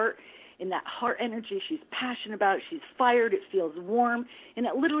her heart. In that heart energy, she's passionate about it. She's fired. It feels warm, and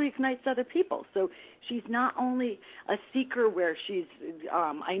it literally ignites other people. So she's not only a seeker where she's,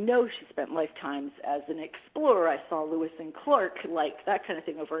 I know she spent lifetimes as an explorer. I saw Lewis and Clark, like that kind of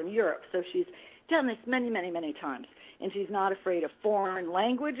thing over in Europe. So she's done this many, many, many times. And she's not afraid of foreign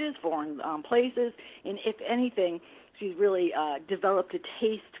languages, foreign places. And if anything, she's really developed a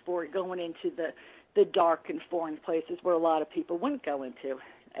taste for going into the dark and foreign places where a lot of people wouldn't go into.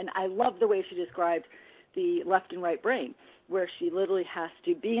 And I love the way she described the left and right brain, where she literally has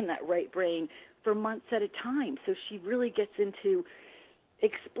to be in that right brain for months at a time. So she really gets into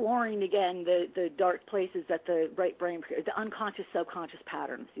exploring, again, the dark places that the right brain, the unconscious, subconscious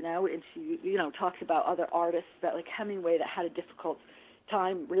patterns, and she, talks about other artists that, like Hemingway, that had a difficult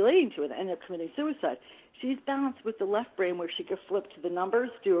time relating to it and ended up committing suicide. She's balanced with the left brain where she could flip to the numbers,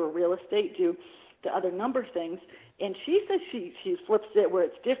 do her real estate, do the other number things. And she says she flips it where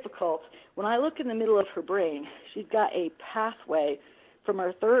it's difficult. When I look in the middle of her brain, she's got a pathway from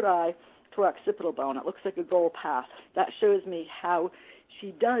her third eye to her occipital bone. It looks like a gold path. That shows me how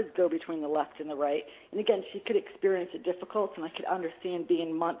she does go between the left and the right. And again, she could experience it difficult, and I could understand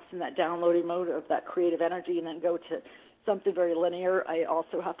being months in that downloading mode of that creative energy and then go to something very linear. I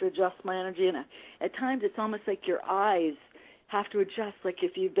also have to adjust my energy, and at times it's almost like your eyes have to adjust, like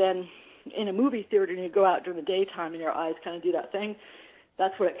if you've been in a movie theater and you go out during the daytime and your eyes kind of do that thing.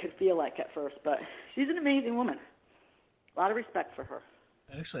 That's what it could feel like at first, but she's an amazing woman. A lot of respect for her.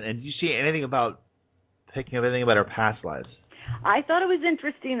 Excellent. And did you see anything about picking up anything about her past lives? I thought it was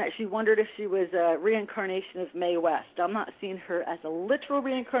interesting that she wondered if she was a reincarnation of Mae West. I'm not seeing her as a literal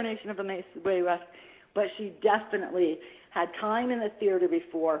reincarnation of a Mae West, but she definitely had time in the theater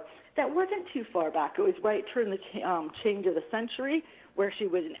before that wasn't too far back. It was right during the change of the century where she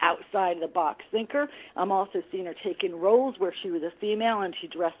was an outside-the-box thinker. I'm also seeing her taking roles where she was a female and she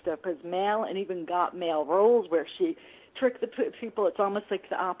dressed up as male and even got male roles where she tricked the people. It's almost like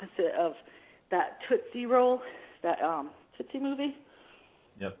the opposite of that Tootsie role, that Tootsie movie.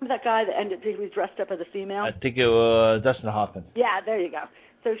 Yep. That guy that he was dressed up as a female. I think it was Dustin Hoffman. Yeah, there you go.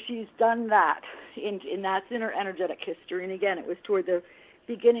 So she's done that, and that's in her energetic history. And again, it was toward the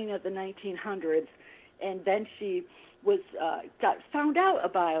beginning of the 1900s, and then she was got found out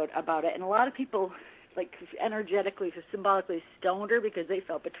about it, and a lot of people like energetically, symbolically stoned her because they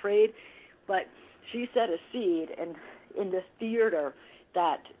felt betrayed. But she set a seed, and in this theater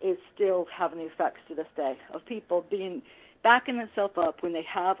that is still having the effects to this day of people being backing themselves up when they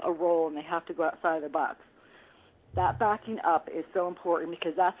have a role and they have to go outside of the box. That backing up is so important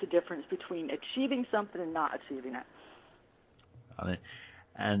because that's the difference between achieving something and not achieving it.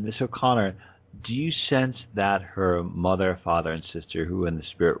 And Ms. O'Connor, do you sense that her mother, father, and sister who in the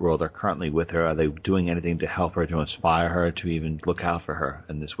spirit world are currently with her, are they doing anything to help her, to inspire her, to even look out for her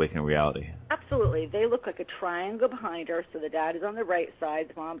in this waking reality? Absolutely. They look like a triangle behind her, so the dad is on the right side,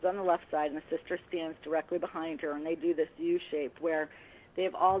 the mom's on the left side, and the sister stands directly behind her, and they do this U-shape where they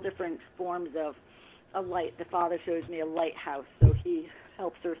have all different forms of a light. The father shows me a lighthouse, so he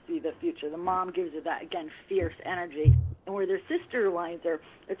helps her see the future. The mom gives her that, again, fierce energy. And where their sister lines are,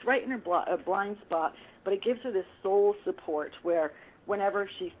 it's right in her blind spot, but it gives her this soul support where whenever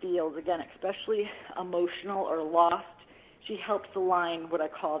she feels, again, especially emotional or lost, she helps align what I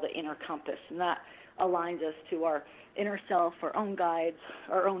call the inner compass, and that aligns us to our inner self, our own guides,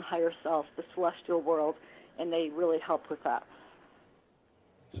 our own higher self, the celestial world, and they really help with that.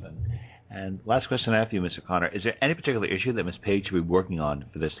 And last question I have for you, Ms. O'Connor, is there any particular issue that Ms. Paige should be working on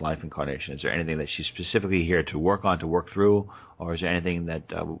for this life incarnation? Is there anything that she's specifically here to work on, to work through, or is there anything that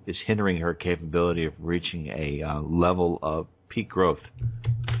is hindering her capability of reaching a level of peak growth?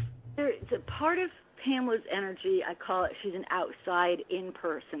 There's a part of Pamela's energy, I call it, she's an outside-in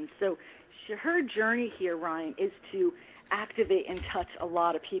person. So her journey here, Ryan, is to activate and touch a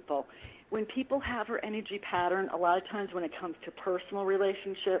lot of people. When people have her energy pattern, a lot of times when it comes to personal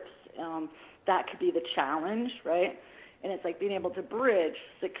relationships, that could be the challenge, right? And it's like being able to bridge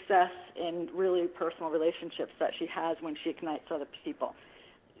success in really personal relationships that she has when she ignites other people.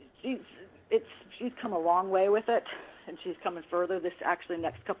 She's come a long way with it, and she's coming further. This actually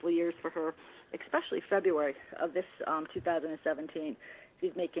next couple of years for her, especially February of this 2017,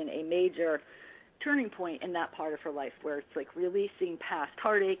 she's making a major turning point in that part of her life where it's like releasing past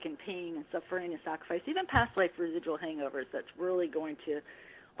heartache and pain and suffering and sacrifice, even past life residual hangovers. That's really going to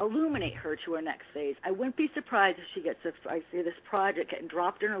illuminate her to her next phase. I wouldn't be surprised if she gets this project getting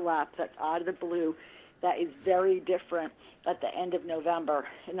dropped in her lap that's out of the blue that is very different at the end of November,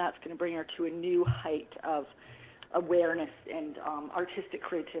 and that's going to bring her to a new height of awareness and artistic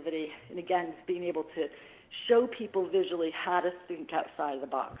creativity, and again, being able to show people visually how to think outside of the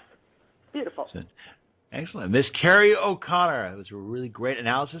box. Beautiful. Excellent. Ms. Carrie O'Connor. It was a really great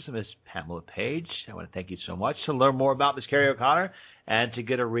analysis of Ms. Pamela Paige. I want to thank you so much. To learn more about Ms. Carrie O'Connor and to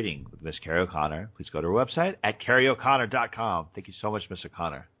get a reading with Ms. Carrie O'Connor, please go to her website at carrieoconnor.com. Thank you so much, Ms.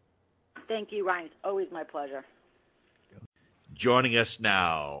 O'Connor. Thank you, Ryan. It's always my pleasure. Joining us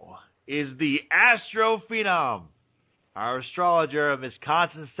now is the Astro Phenom, our astrologer, Ms.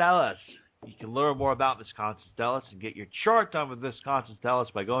 Constance Stellis. You can learn more about Ms. Constance Stellis and get your chart done with Ms. Constance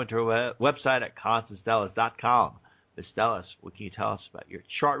Stellis by going to her website at constancestellis.com. Ms. Stellis, what can you tell us about your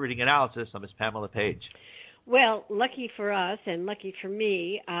chart reading analysis on Ms. Pamela Paige? Well, lucky for us and lucky for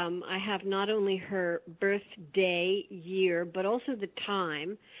me, I have not only her birthday year, but also the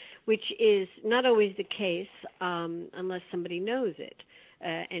time, which is not always the case unless somebody knows it.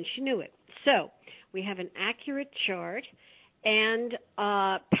 and she knew it. So we have an accurate chart, and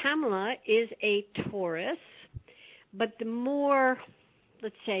Pamela is a Taurus, but the more,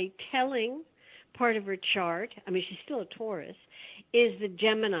 let's say, telling part of her chart, I mean, she's still a Taurus, is the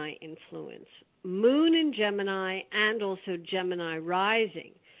Gemini influence. Moon in Gemini and also Gemini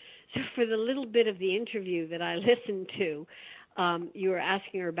rising. So for the little bit of the interview that I listened to, you were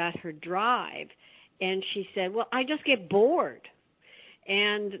asking her about her drive, and she said, well, I just get bored.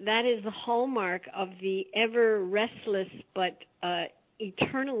 And that is the hallmark of the ever restless but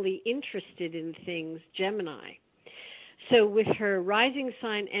eternally interested in things Gemini. So with her rising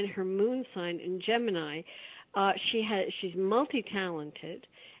sign and her moon sign in Gemini, she's multi-talented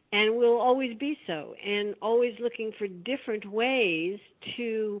and will always be so, and always looking for different ways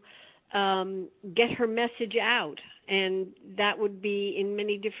to get her message out, and that would be in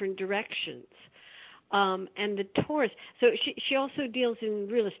many different directions. And the Taurus, so she also deals in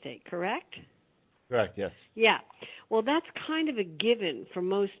real estate, correct? Correct, yes. Yeah. Well, that's kind of a given for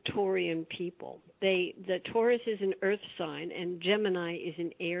most Taurian people. The Taurus is an earth sign and Gemini is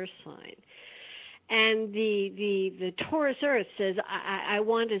an air sign. And the Taurus earth says, I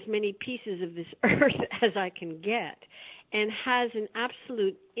want as many pieces of this earth as I can get, and has an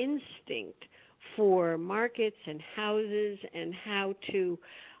absolute instinct for markets and houses and how to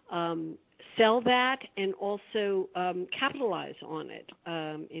sell that and also capitalize on it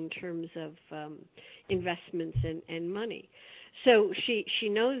in terms of investments and money. So she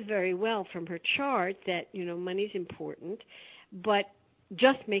knows very well from her chart that, you know, money's important, but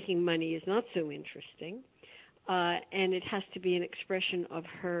just making money is not so interesting, and it has to be an expression of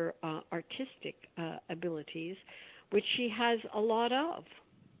her artistic abilities, which she has a lot of.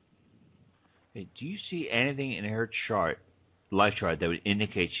 Hey, do you see anything in her chart, life chart, that would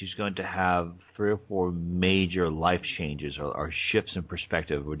indicate she's going to have 3 or 4 major life changes or shifts in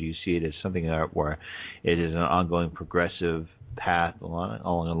perspective, or do you see it as something where it is an ongoing progressive path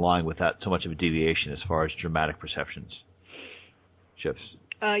along a line without so much of a deviation as far as dramatic perceptions? Shifts.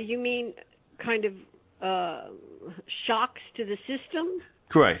 You mean kind of shocks to the system?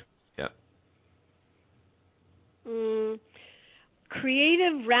 Correct. Yeah.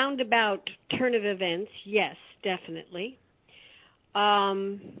 Creative roundabout turn of events, yes, definitely. It's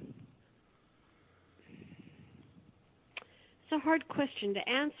a hard question to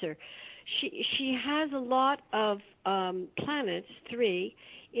answer. She has a lot of planets, 3,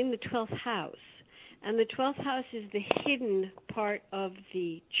 in the 12th house. And the 12th house is the hidden part of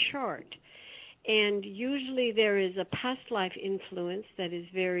the chart. And usually there is a past life influence that is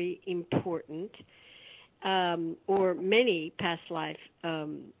very important, or many past life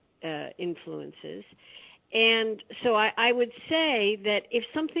influences. And so I would say that if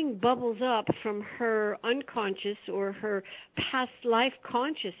something bubbles up from her unconscious or her past life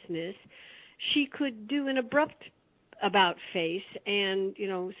consciousness, she could do an abrupt about face and, you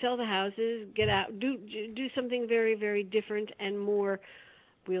know, sell the houses, get out, do something very, very different and more,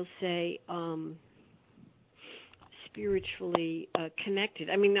 we'll say, spiritually connected.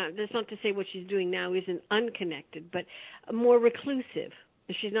 I mean, that's not to say what she's doing now isn't unconnected, but more reclusive.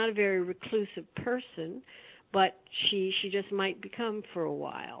 She's not a very reclusive person, but she just might become for a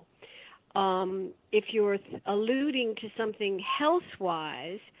while. If you're alluding to something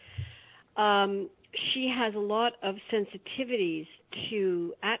health-wise, she has a lot of sensitivities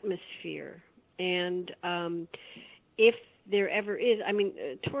to atmosphere, and if there ever is, I mean,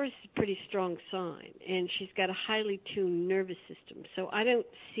 Taurus is a pretty strong sign, and she's got a highly tuned nervous system, so I don't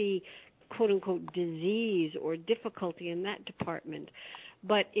see quote-unquote disease or difficulty in that department.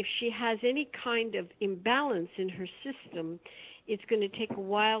 But if she has any kind of imbalance in her system, it's going to take a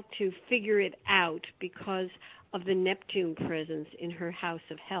while to figure it out because of the Neptune presence in her house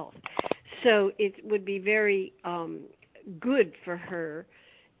of health. So it would be very good for her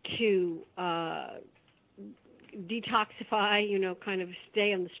to detoxify, you know, kind of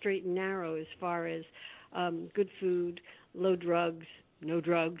stay on the straight and narrow as far as good food, low drugs, no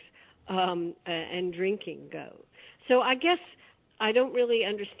drugs, and drinking go. So I guess I don't really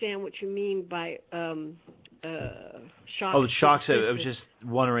understand what you mean by shocks. Oh, shocks. I was just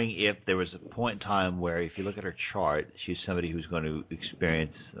wondering if there was a point in time where, if you look at her chart, she's somebody who's going to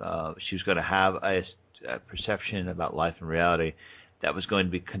experience, she's going to have a perception about life and reality that was going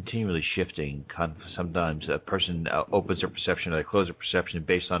to be continually shifting. Sometimes a person opens their perception or they close their perception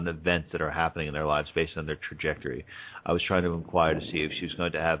based on the events that are happening in their lives, based on their trajectory. I was trying to inquire to see if she was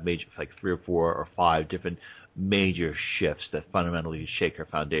going to have major, like 3 or 4 or 5 different major shifts that fundamentally shake her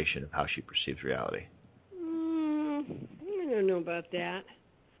foundation of how she perceives reality. I don't know about that.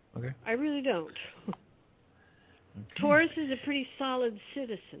 Okay. I really don't. Taurus is a pretty solid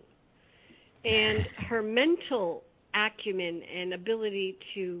citizen, and her mental acumen and ability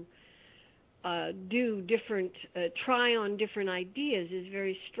to try on different ideas is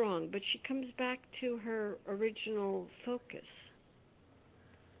very strong, but she comes back to her original focus.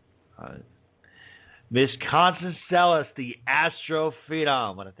 Miss Constance Stellis, the Astro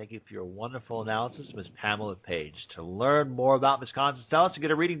Phenom. I want to thank you for your wonderful analysis, Miss Pamela Paige. To learn more about Miss Constance Stellis and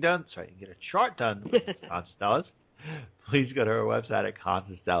get a chart done with Miss Constance Stellis, please go to her website at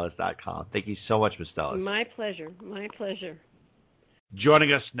constancestellis.com. Thank you so much, Miss Stellis. My pleasure. My pleasure.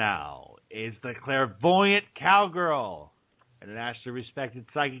 Joining us now is the clairvoyant cowgirl, internationally respected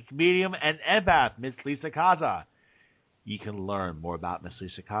psychic medium and empath, Miss Lisa Kaza. You can learn more about Miss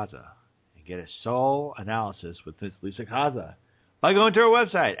Lisa Kaza and get a soul analysis with Miss Lisa Kaza by going to her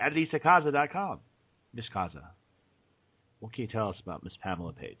website at lisakaza.com. Miss Kaza, what can you tell us about Miss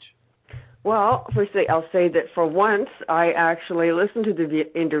Pamela Paige? Well, firstly, I'll say that for once, I actually listened to the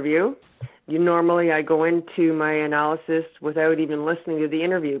interview. Normally, I go into my analysis without even listening to the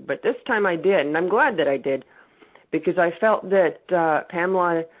interview, but this time I did, and I'm glad that I did, because I felt that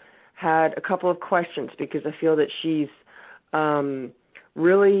Pamela had a couple of questions, because I feel that she's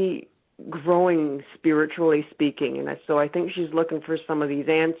really growing spiritually speaking, and so I think she's looking for some of these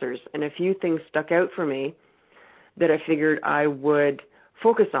answers, and a few things stuck out for me that I figured I would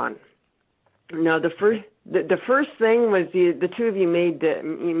focus on. Now, the first thing was the two of you made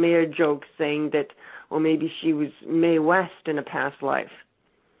a joke saying that, well, maybe she was Mae West in a past life.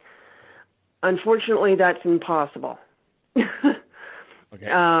 Unfortunately, that's impossible. Okay.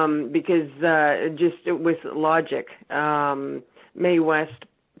 Because just with logic, Mae West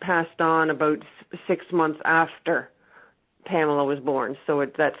passed on about 6 months after Pamela was born, so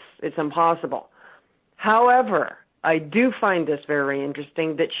it's impossible. However, I do find this very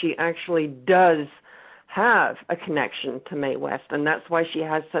interesting that she actually does have a connection to Mae West, and that's why she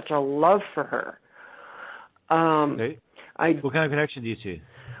has such a love for her. Okay. What kind of connection do you see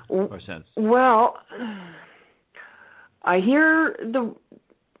or sense? Well, I hear the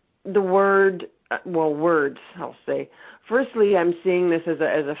words, I'll say. Firstly, I'm seeing this as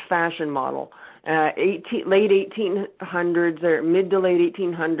a fashion model. Late 1800s or mid to late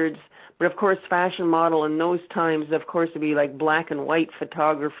 1800s. But, of course, fashion model in those times, of course, would be like black and white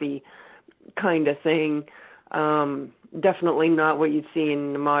photography kind of thing. Definitely not what you'd see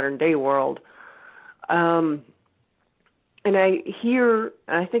in the modern-day world. And I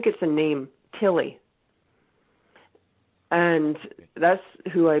think it's a name, Tilly. And that's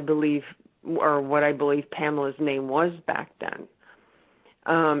who I believe, or what I believe Pamela's name was back then.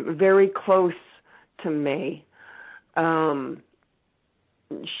 Very close to Mae.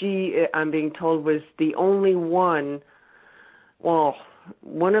 She, I'm being told, was the only one, well,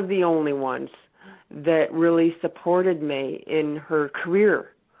 one of the only ones that really supported Mae in her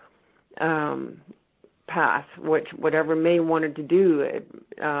career path, whatever Mae wanted to do.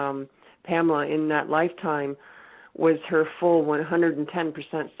 Pamela, in that lifetime, was her full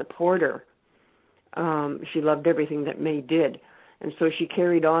 110% supporter. She loved everything that Mae did. And so she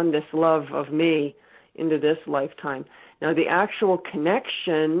carried on this love of Mae into this lifetime. Now, the actual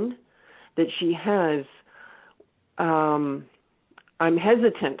connection that she has, I'm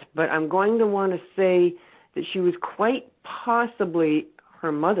hesitant, but I'm going to want to say that she was quite possibly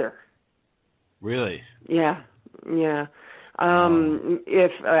her mother. Really? Yeah. If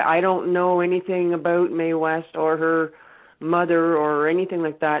I don't know anything about Mae West or her mother or anything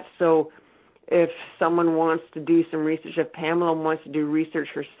like that, so if someone wants to do some research, if Pamela wants to do research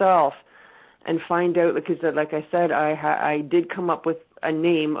herself, and find out, because like I said, I did come up with a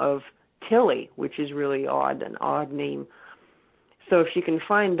name of Tilly, which is really an odd name. So if she can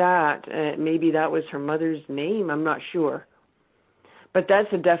find that, maybe that was her mother's name, I'm not sure. But that's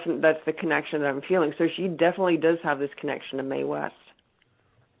the connection that I'm feeling. So she definitely does have this connection to Mae West.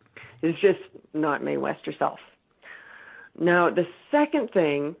 It's just not Mae West herself. Now, the second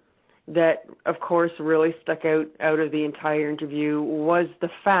thing that, of course, really stuck out of the entire interview was the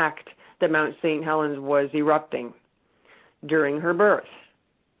fact that Mount St. Helens was erupting during her birth.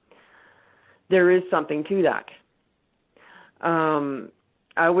 There is something to that.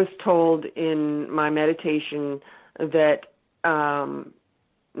 I was told in my meditation that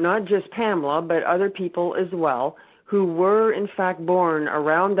not just Pamela, but other people as well, who were in fact born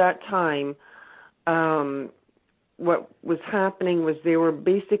around that time, what was happening was they were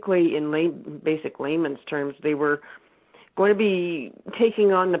basically, in basic layman's terms, they were going to be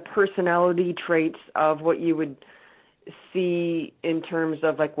taking on the personality traits of what you would see in terms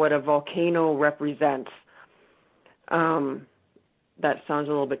of like what a volcano represents. That sounds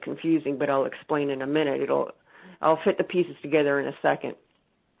a little bit confusing, but I'll explain in a minute. I'll fit the pieces together in a second.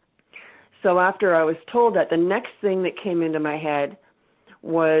 So after I was told that, the next thing that came into my head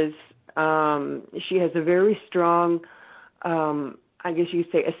was she has a very strong, I guess you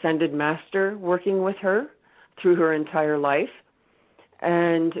could say, ascended master working with her through her entire life.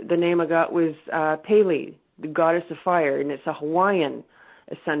 And the name I got was Pele, the goddess of fire, and it's a Hawaiian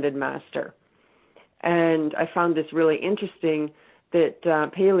ascended master. And I found this really interesting that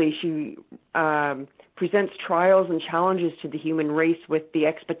Pele, she presents trials and challenges to the human race with the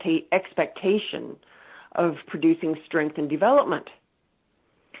expectation of producing strength and development.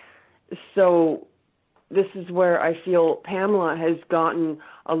 So this is where I feel Pamela has gotten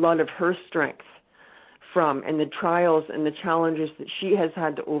a lot of her strength from, and the trials and the challenges that she has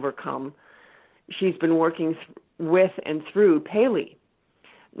had to overcome. She's been working with and through Pele.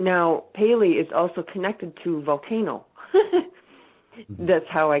 Now, Pele is also connected to volcano. That's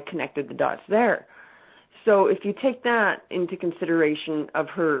how I connected the dots there. So if you take that into consideration of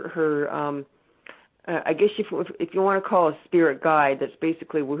her I guess if you want to call a spirit guide, that's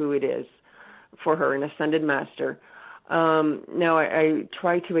basically who it is for her, an ascended master. Now, I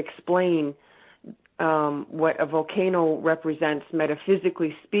try to explain what a volcano represents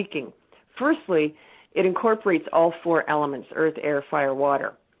metaphysically speaking. Firstly, it incorporates all four elements, earth, air, fire,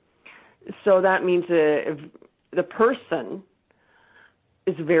 water. So that means the person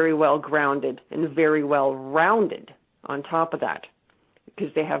is very well grounded and very well rounded on top of that,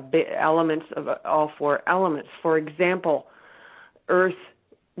 because they have elements of all four elements. For example, earth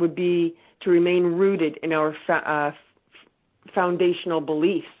would be to remain rooted in our foundational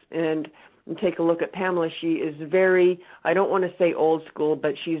beliefs. And take a look at Pamela. She is very, I don't want to say old school,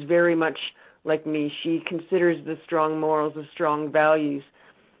 but she's very much like me. She considers the strong morals, the strong values,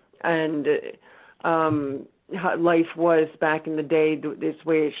 and how life was back in the day this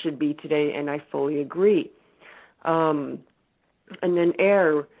way it should be today, and I fully agree. And then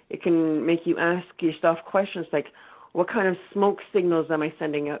air, it can make you ask yourself questions like, what kind of smoke signals am I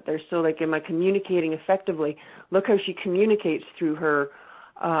sending out there? So, like, am I communicating effectively? Look how she communicates through her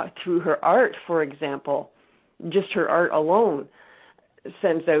art, for example. Just her art alone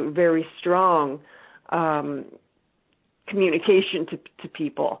sends out very strong communication to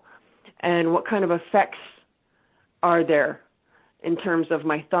people. And what kind of effects are there in terms of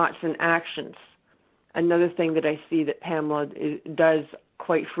my thoughts and actions? Another thing that I see that Pamela does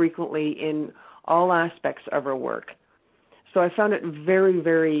quite frequently in all aspects of her work. So I found it very,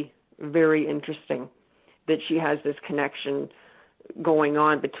 very, very interesting that she has this connection going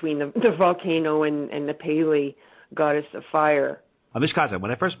on between the volcano and the Pele, goddess of fire. Miss Kaza,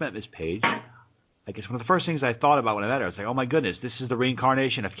 when I first met Miss Paige, I guess one of the first things I thought about when I met her, I was like, oh my goodness, this is the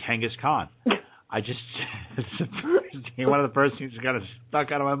reincarnation of Genghis Khan. One of the first things that got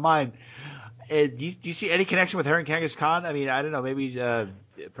stuck out of my mind. Do you see any connection with her and Genghis Khan? I mean, I don't know, maybe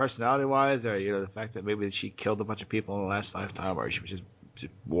personality-wise, or the fact that maybe she killed a bunch of people in the last lifetime, or she was just a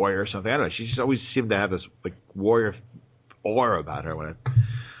warrior or something. I don't know. She just always seemed to have this like warrior aura about her. When I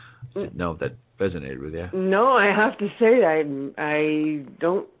didn't know if that resonated with you. No, I have to say I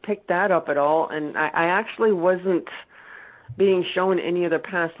don't pick that up at all, and I actually wasn't being shown any other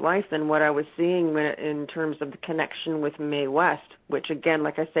past life than what I was seeing in terms of the connection with Mae West, which again,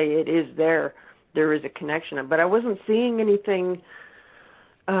 like I say, it is there. There is a connection, but I wasn't seeing anything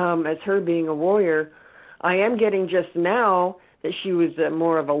as her being a warrior. I am getting just now that she was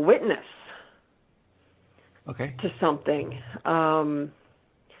more of a witness to something,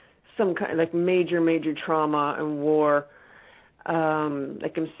 some kind of like major trauma and war.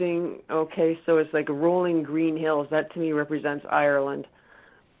 Like I'm seeing, so it's like rolling green hills. That to me represents Ireland.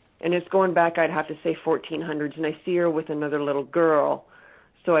 And it's going back, I'd have to say 1400s, and I see her with another little girl.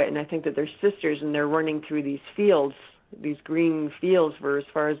 So I think that they're sisters, and they're running through these fields, these green fields for as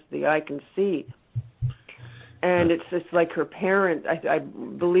far as the eye can see. And it's like her parents, I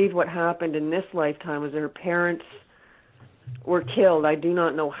believe what happened in this lifetime was that her parents were killed. I do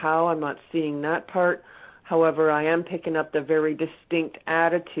not know how. I'm not seeing that part. However, I am picking up the very distinct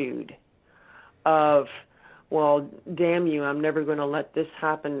attitude of, well, damn you, I'm never going to let this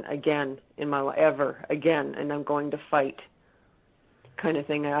happen again in my life, ever again, and I'm going to fight kind of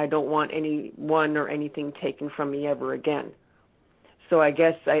thing. I don't want anyone or anything taken from me ever again. So I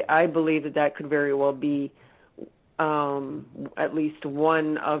guess I believe that could very well be at least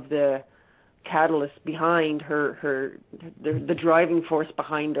one of the catalysts behind her the driving force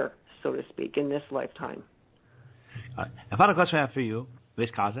behind her, so to speak, in this lifetime. The final question I have for you, Miss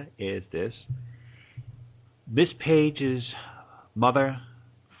Kaza, is this. Miss Paige's mother,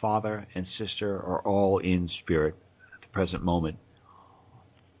 father, and sister are all in spirit at the present moment.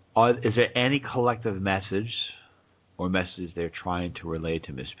 Is there any collective message or messages they're trying to relay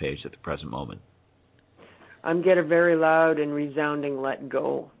to Miss Paige at the present moment? I'm getting a very loud and resounding let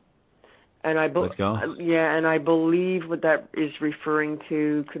go. And let go? Yeah, and I believe what that is referring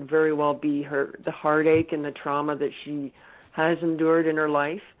to could very well be the heartache and the trauma that she has endured in her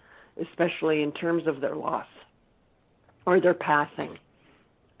life, especially in terms of their loss or their passing.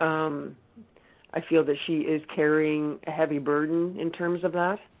 I feel that she is carrying a heavy burden in terms of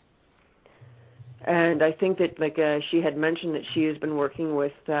that. And I think that, like, she had mentioned that she has been working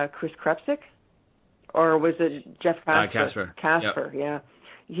with Chris Krepsick, or was it Jeff Casper? Casper, yeah.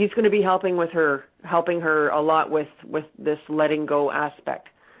 He's going to be helping her a lot with this letting go aspect.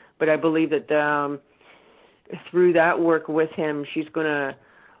 But I believe that through that work with him, she's going to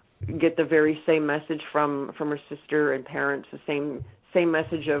get the very same message from her sister and parents, the same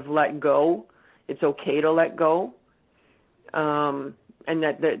message of let go. It's okay to let go. And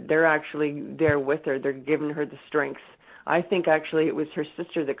that they're actually there with her. They're giving her the strength. I think actually it was her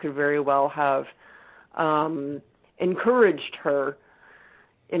sister that could very well have encouraged her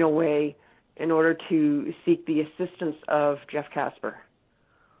in a way in order to seek the assistance of Jeff Casper.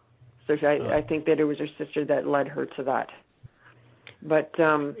 So I think that it was her sister that led her to that. But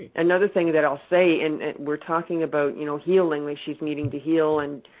another thing that I'll say, and we're talking about, healing, like she's needing to heal,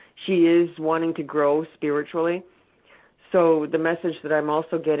 and she is wanting to grow spiritually. So the message that I'm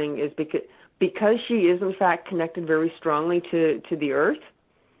also getting is because she is, in fact, connected very strongly to the earth,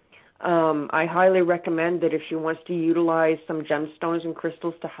 I highly recommend that if she wants to utilize some gemstones and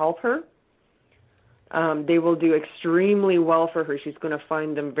crystals to help her, they will do extremely well for her. She's going to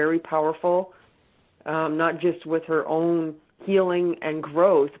find them very powerful, not just with her own healing and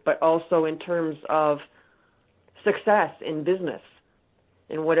growth, but also in terms of success in business,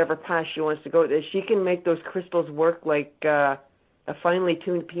 in whatever path she wants to go. She can make those crystals work like a finely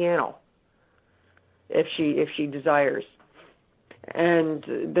tuned piano if she desires. And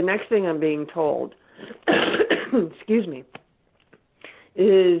the next thing I'm being told, excuse me,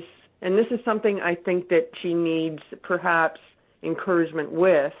 is, and this is something I think that she needs perhaps encouragement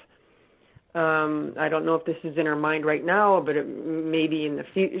with. I don't know if this is in her mind right now, but it may be in the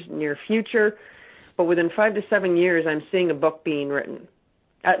near future. But within 5 to 7 years, I'm seeing a book being written,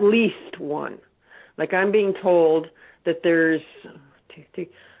 at least one. Like, I'm being told that there's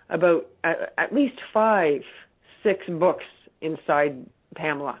about at least 5, 6 books inside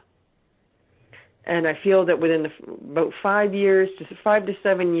Pamela. And I feel that within about 5 to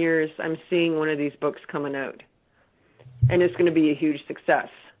 7 years, I'm seeing one of these books coming out. And it's going to be a huge success.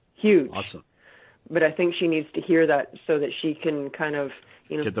 Huge. Awesome. But I think she needs to hear that so that she can kind of,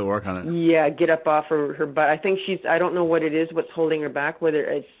 get to work on it. Yeah, get up off her butt. I think I don't know what it is, what's holding her back,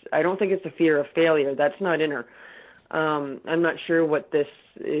 I don't think it's a fear of failure. That's not in her. I'm not sure what this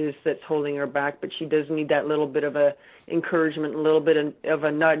is that's holding her back, but she does need that little bit of a encouragement, a little bit of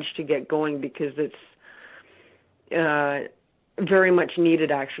a nudge to get going, because it's very much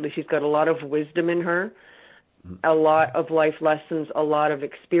needed, actually. She's got a lot of wisdom in her, a lot of life lessons, a lot of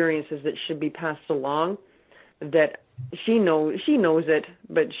experiences that should be passed along, that she knows it,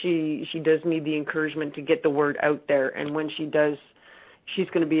 but she does need the encouragement to get the word out there. And when she does, she's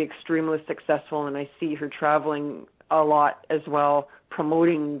going to be extremely successful, and I see her traveling a lot as well,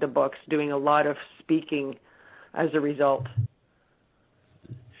 promoting the books, doing a lot of speaking as a result.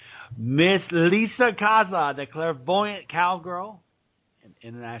 Miss Lisa Kaza, the clairvoyant cowgirl, an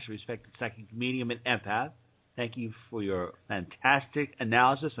internationally respected psychic medium and empath. Thank you for your fantastic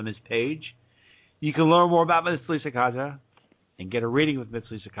analysis of Miss Paige. You can learn more about Miss Lisa Kaza and get a reading with Miss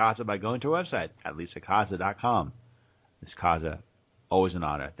Lisa Kaza by going to our website at lisakaza.com. Miss Kaza, always an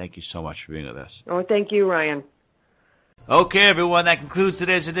honor. Thank you so much for being with us. Oh, thank you, Ryan. Okay, everyone, that concludes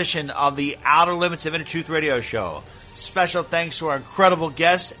today's edition of the Outer Limits of Inner Truth radio show. Special thanks to our incredible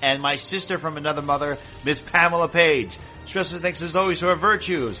guest and my sister from another mother, Miss Pamela Paige. Special thanks, as always, to our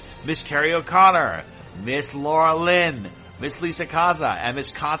virtues, Miss Carrie O'Connor, Miss Laura Lynn, Miss Lisa Kaza, and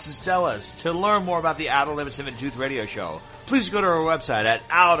Miss Constance Sellis. To learn more about the Outer Limits of Inner Truth radio show, please go to our website at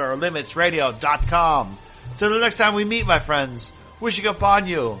outerlimitsradio.com. Till the next time we meet, my friends, wishing upon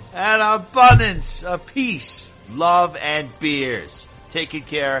you an abundance of peace, love, and beers. Take good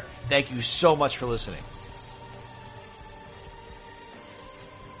care. Thank you so much for listening.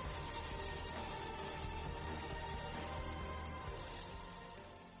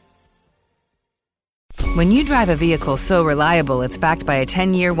 When you drive a vehicle so reliable it's backed by a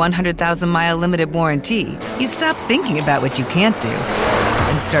 10-year, 100,000-mile limited warranty, you stop thinking about what you can't do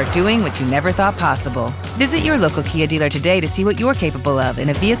and start doing what you never thought possible. Visit your local Kia dealer today to see what you're capable of in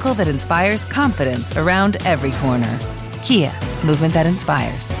a vehicle that inspires confidence around every corner. Kia, movement that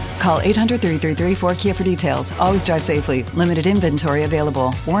inspires. Call 800-333-4KIA for details. Always drive safely. Limited inventory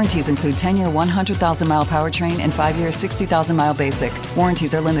available. Warranties include 10-year 100,000-mile powertrain and 5-year 60,000-mile basic.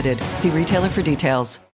 Warranties are limited. See retailer for details.